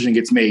this decision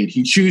gets made,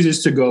 he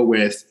chooses to go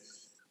with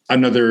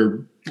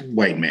another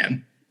white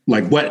man?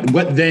 Like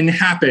what then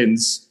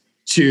happens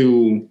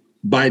to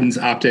Biden's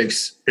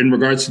optics in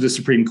regards to the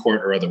Supreme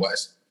Court or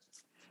otherwise?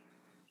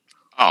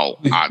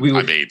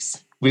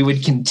 We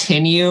would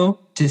continue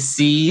to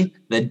see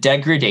the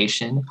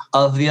degradation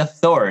of the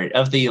authority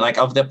of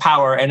the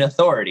power and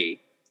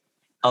authority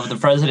of the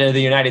president of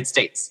the United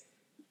States.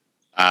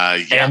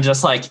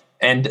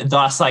 And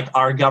thus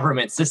our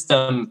government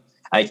system,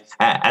 like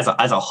as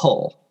a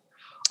whole,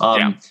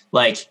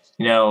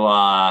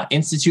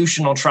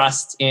 institutional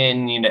trust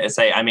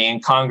in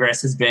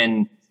Congress has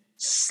been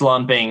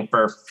slumping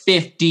for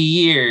 50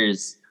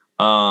 years.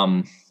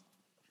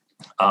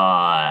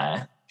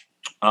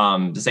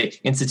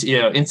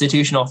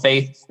 Institutional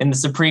faith in the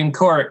Supreme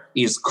Court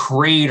is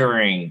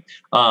cratering.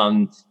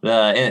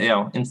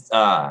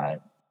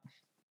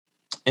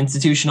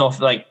 Institutional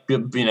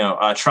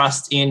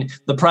trust in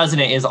the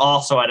president is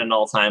also at an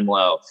all-time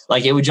low.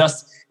 Like it would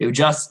just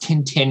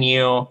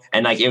continue,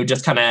 and like it would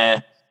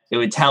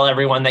tell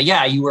everyone that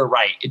you were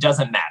right. It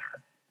doesn't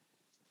matter.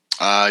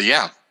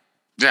 Yeah.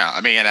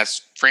 I mean, and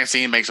that's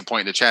Francine makes a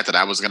point in the chat that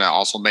I was going to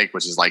also make,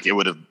 which is like it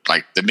would have,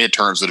 like, the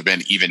midterms would have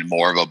been even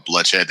more of a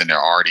bloodshed than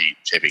they're already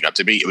shaping up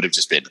to be. It would have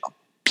just been a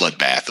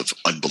bloodbath of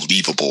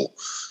unbelievable,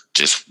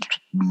 just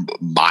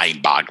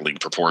mind-boggling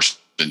proportions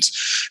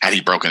had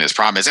he broken his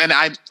promise. And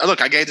I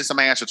gave this in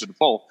my answer to the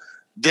poll.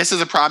 This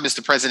is a promise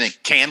the president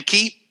can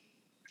keep,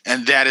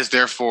 and it is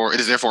therefore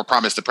a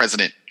promise the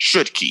president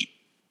should keep.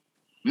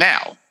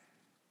 Now,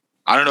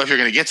 I don't know if you're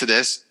going to get to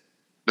this.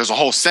 There's a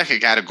whole second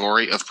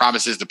category of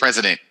promises the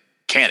president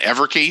can't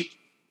ever keep,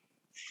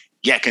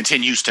 yet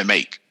continues to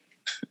make,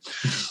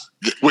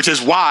 which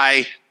is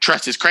why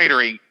trust is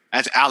cratering,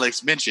 as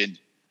Alex mentioned,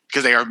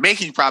 because they are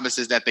making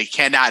promises that they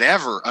cannot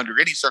ever, under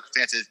any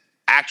circumstances,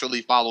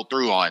 actually follow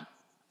through on.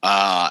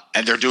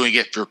 And they're doing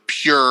it for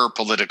pure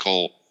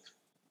political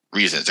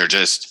reasons. They're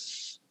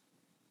just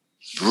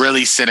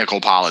really cynical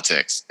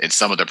politics in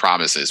some of the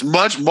promises.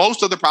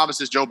 Most of the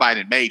promises Joe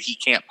Biden made, he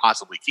can't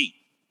possibly keep.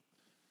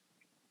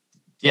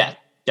 Yeah.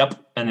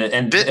 Yep.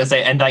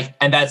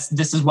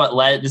 This is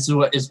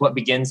what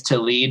begins to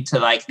lead to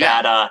like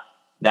that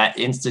that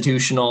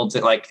institutional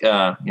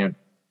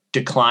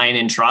decline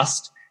in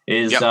trust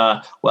is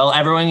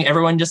everyone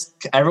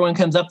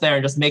comes up there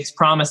and just makes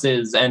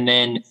promises, and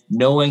then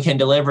no one can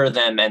deliver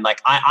them. And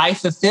like I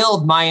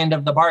fulfilled my end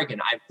of the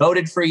bargain. I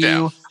voted for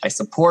you. I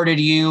supported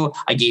you.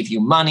 I gave you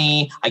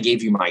money. I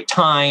gave you my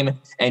time,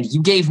 and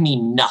you gave me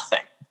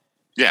nothing.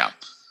 Yeah.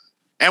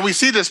 And we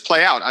see this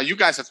play out. You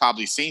guys have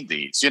probably seen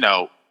these,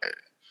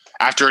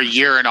 after a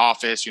year in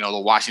office, the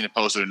Washington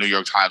Post or the New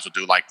York Times will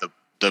do like the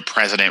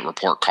president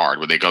report card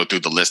where they go through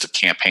the list of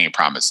campaign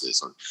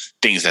promises or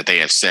things that they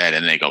have said.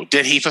 And they go,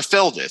 did he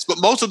fulfill this?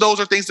 But most of those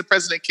are things the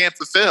president can't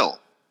fulfill.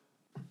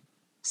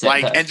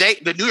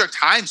 The New York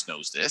Times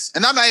knows this.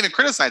 And I'm not even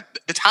criticizing.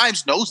 The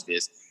Times knows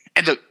this.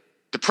 And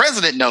the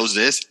president knows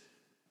this.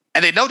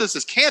 And they know this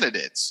as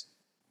candidates.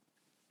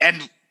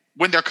 And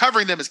when they're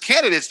covering them as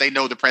candidates, they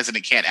know the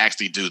president can't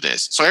actually do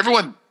this. So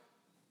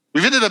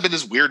we've ended up in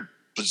this weird,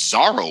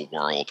 bizarro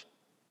world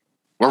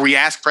where we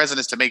ask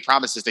presidents to make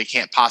promises they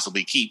can't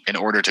possibly keep in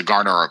order to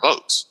garner our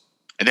votes.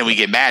 And then we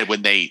get mad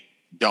when they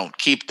don't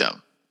keep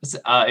them.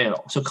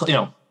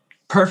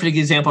 Perfect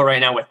example right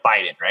now with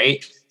Biden,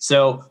 right?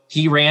 So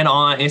he ran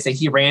on,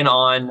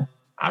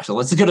 actually,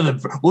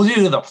 we'll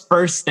do the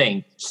first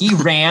thing. He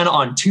ran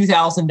on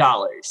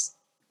 $2,000.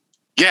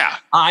 Yeah.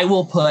 I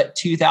will put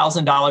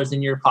 $2,000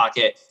 in your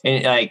pocket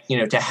and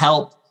to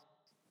help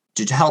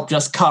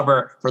just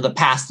cover for the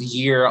past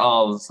year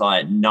of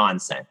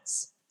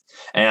nonsense.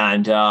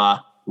 And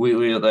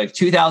we like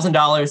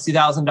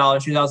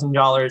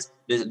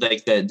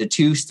 $2,000.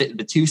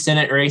 The two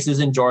Senate races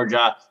in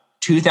Georgia,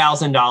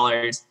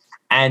 $2,000,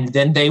 and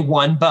then they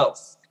won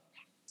both.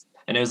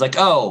 And it was like,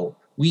 oh,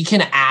 we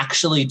can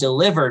actually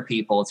deliver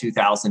people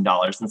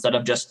 $2,000 instead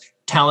of just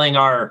telling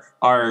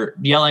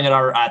yelling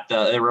at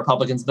the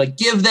Republicans, like,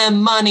 give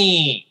them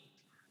money.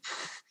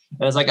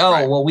 And it's like,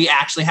 well, we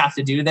actually have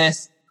to do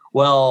this.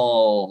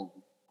 Well,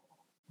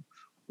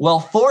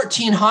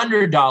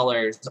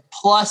 $1,400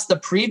 plus the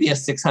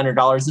previous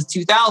 $600 is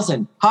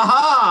 $2,000.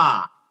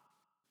 Ha.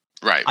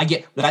 Right.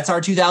 That's our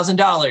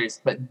 $2,000.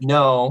 But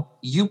no,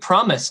 you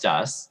promised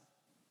us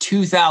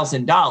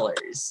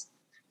 $2,000.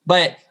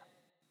 But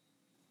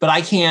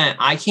I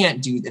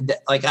can't do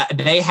that. Like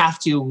they have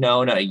to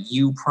know, no,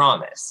 you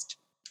promised.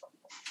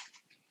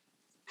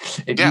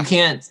 If you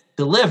can't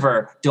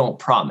deliver, don't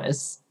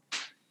promise.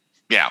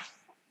 Yeah.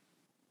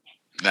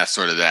 That's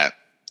sort of that.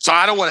 So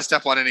I don't want to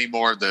step on any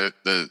more of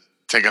the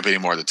take up any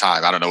more of the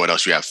time. I don't know what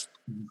else you have.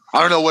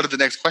 I don't know what the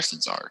next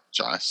questions are,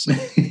 Josh.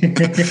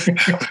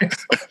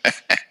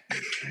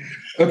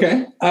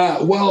 Okay.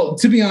 Well,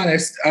 to be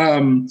honest,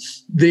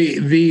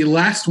 the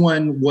last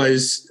one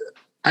was,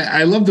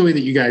 I love the way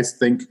that you guys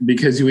think,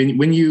 because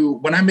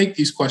when I make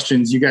these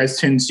questions, you guys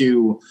tend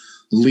to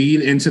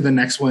lead into the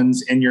next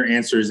ones in your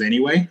answers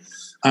anyway.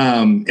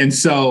 And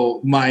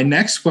so my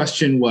next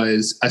question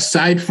was,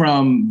 aside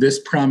from this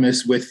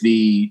promise with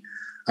the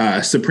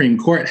Supreme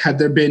Court, had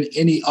there been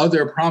any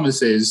other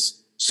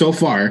promises so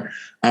far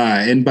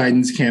in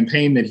Biden's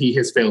campaign that he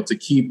has failed to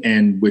keep,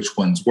 and which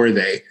ones were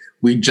they?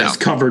 We just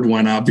covered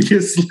one,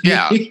 obviously.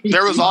 Yeah.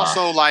 There was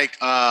also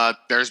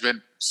there's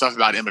been stuff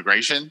about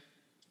immigration.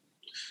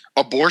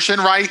 Abortion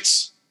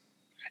rights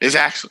is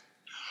actually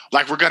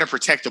we're going to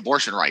protect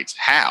abortion rights.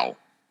 How?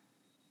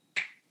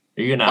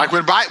 You're not. Like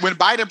when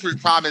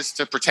Biden promised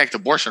to protect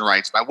abortion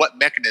rights, by what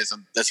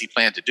mechanism does he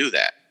plan to do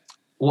that?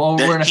 Well,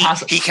 we're going to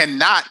pass. He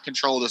cannot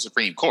control the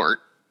Supreme Court.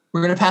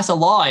 We're going to pass a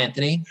law,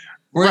 Anthony.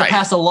 We're going to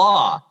pass a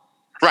law.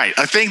 Right,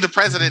 a thing the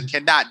president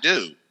cannot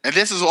do, and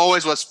this is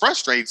always what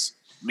frustrates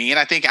me, and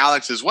I think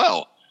Alex as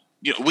well.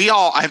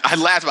 I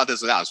laughed about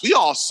this with Alex. We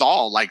all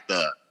saw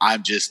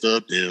 "I'm just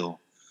a bill"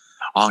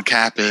 on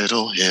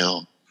Capitol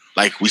Hill.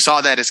 We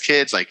saw that as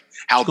kids,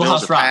 how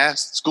bills are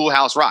passed.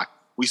 Schoolhouse Rock.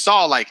 We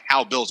saw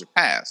how bills are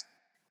passed.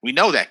 We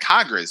know that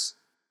Congress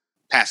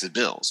passes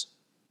bills.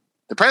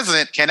 The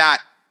president cannot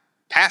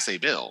pass a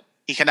bill.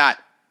 He cannot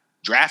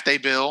draft a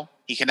bill.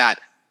 He cannot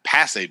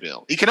pass a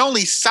bill. He can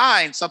only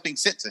sign something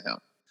sent to him.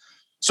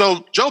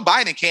 So Joe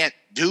Biden can't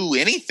do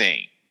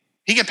anything.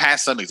 He can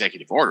pass some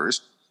executive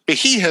orders, but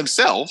he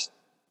himself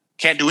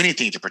can't do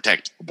anything to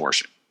protect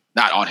abortion,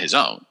 not on his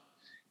own.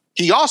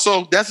 He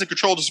also doesn't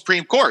control the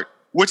Supreme Court,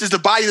 which is the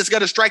body that's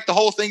going to strike the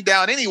whole thing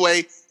down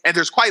anyway. And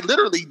there's quite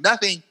literally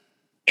nothing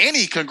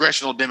any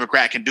congressional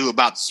Democrat can do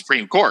about the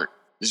Supreme Court.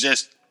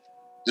 There's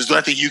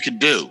nothing you can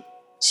do.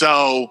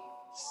 So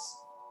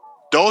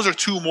those are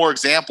two more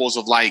examples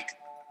of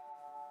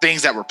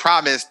things that were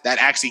promised that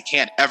actually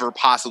can't ever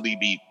possibly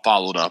be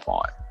followed up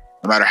on,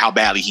 no matter how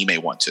badly he may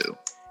want to.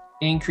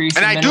 And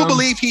I do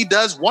believe he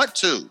does want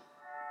to.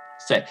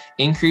 Say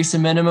increase the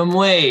minimum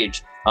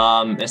wage.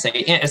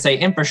 Say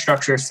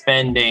infrastructure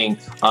spending.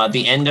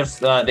 The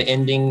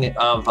ending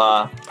of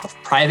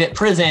private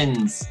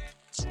prisons.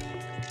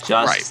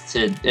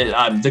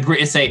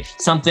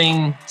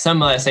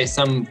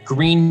 Some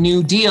Green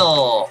New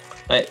Deal.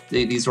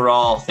 These were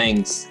all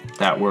things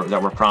that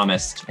were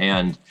promised,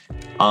 and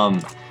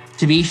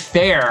to be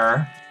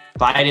fair,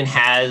 Biden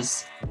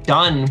has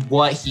done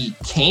what he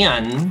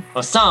can,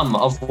 or some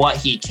of what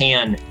he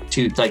can,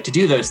 to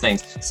do those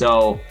things.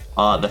 So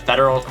the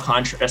federal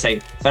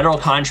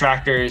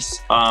contractors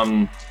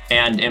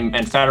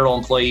and federal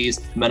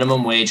employees,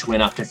 minimum wage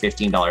went up to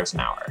 $15 an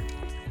hour.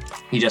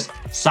 He just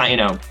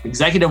signed,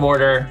 executive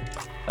order.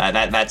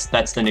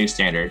 That's the new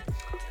standard.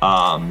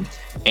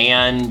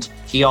 And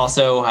he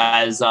also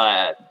has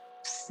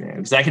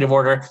executive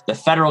order. The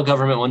federal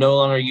government will no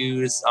longer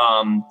use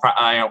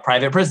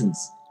private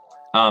prisons.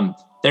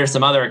 There's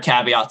some other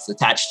caveats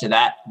attached to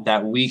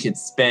that we could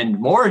spend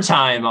more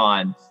time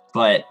on,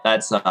 but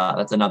that's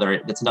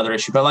another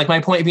issue. But like my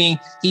point being,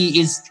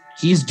 he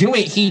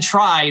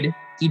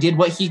did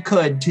what he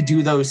could to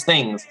do those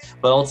things,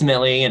 but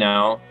ultimately,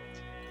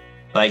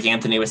 like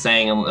Anthony was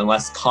saying,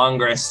 unless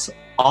Congress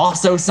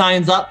also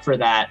signs up for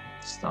that,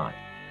 it's not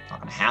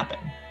going to happen.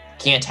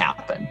 Can't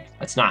happen.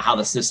 That's not how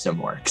the system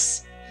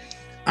works.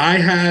 I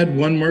had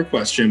one more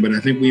question, but I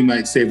think we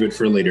might save it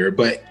for later.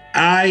 But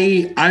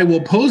I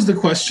will pose the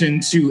question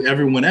to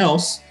everyone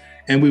else,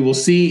 and we will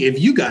see if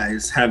you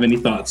guys have any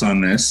thoughts on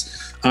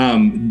this.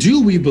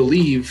 Do we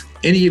believe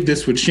any of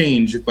this would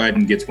change if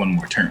Biden gets one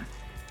more term?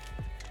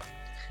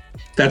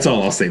 That's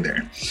all I'll say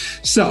there.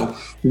 So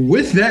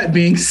with that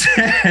being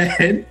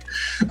said,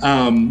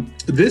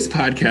 this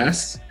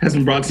podcast has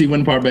been brought to you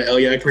in part by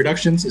LEI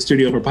Productions, a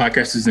studio for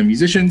podcasters and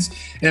musicians,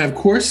 and of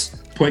course,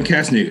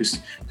 Pointcast News.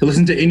 To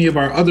listen to any of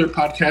our other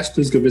podcasts,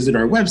 please go visit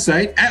our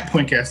website at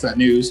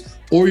pointcast.news,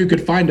 or you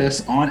could find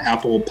us on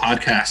Apple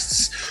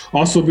Podcasts.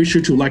 Also, be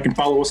sure to like and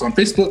follow us on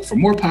Facebook for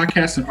more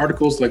podcasts and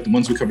articles like the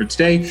ones we covered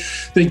today.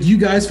 Thank you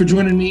guys for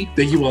joining me.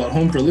 Thank you all at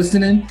home for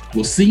listening.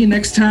 We'll see you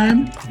next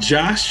time.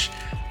 Josh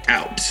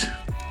out.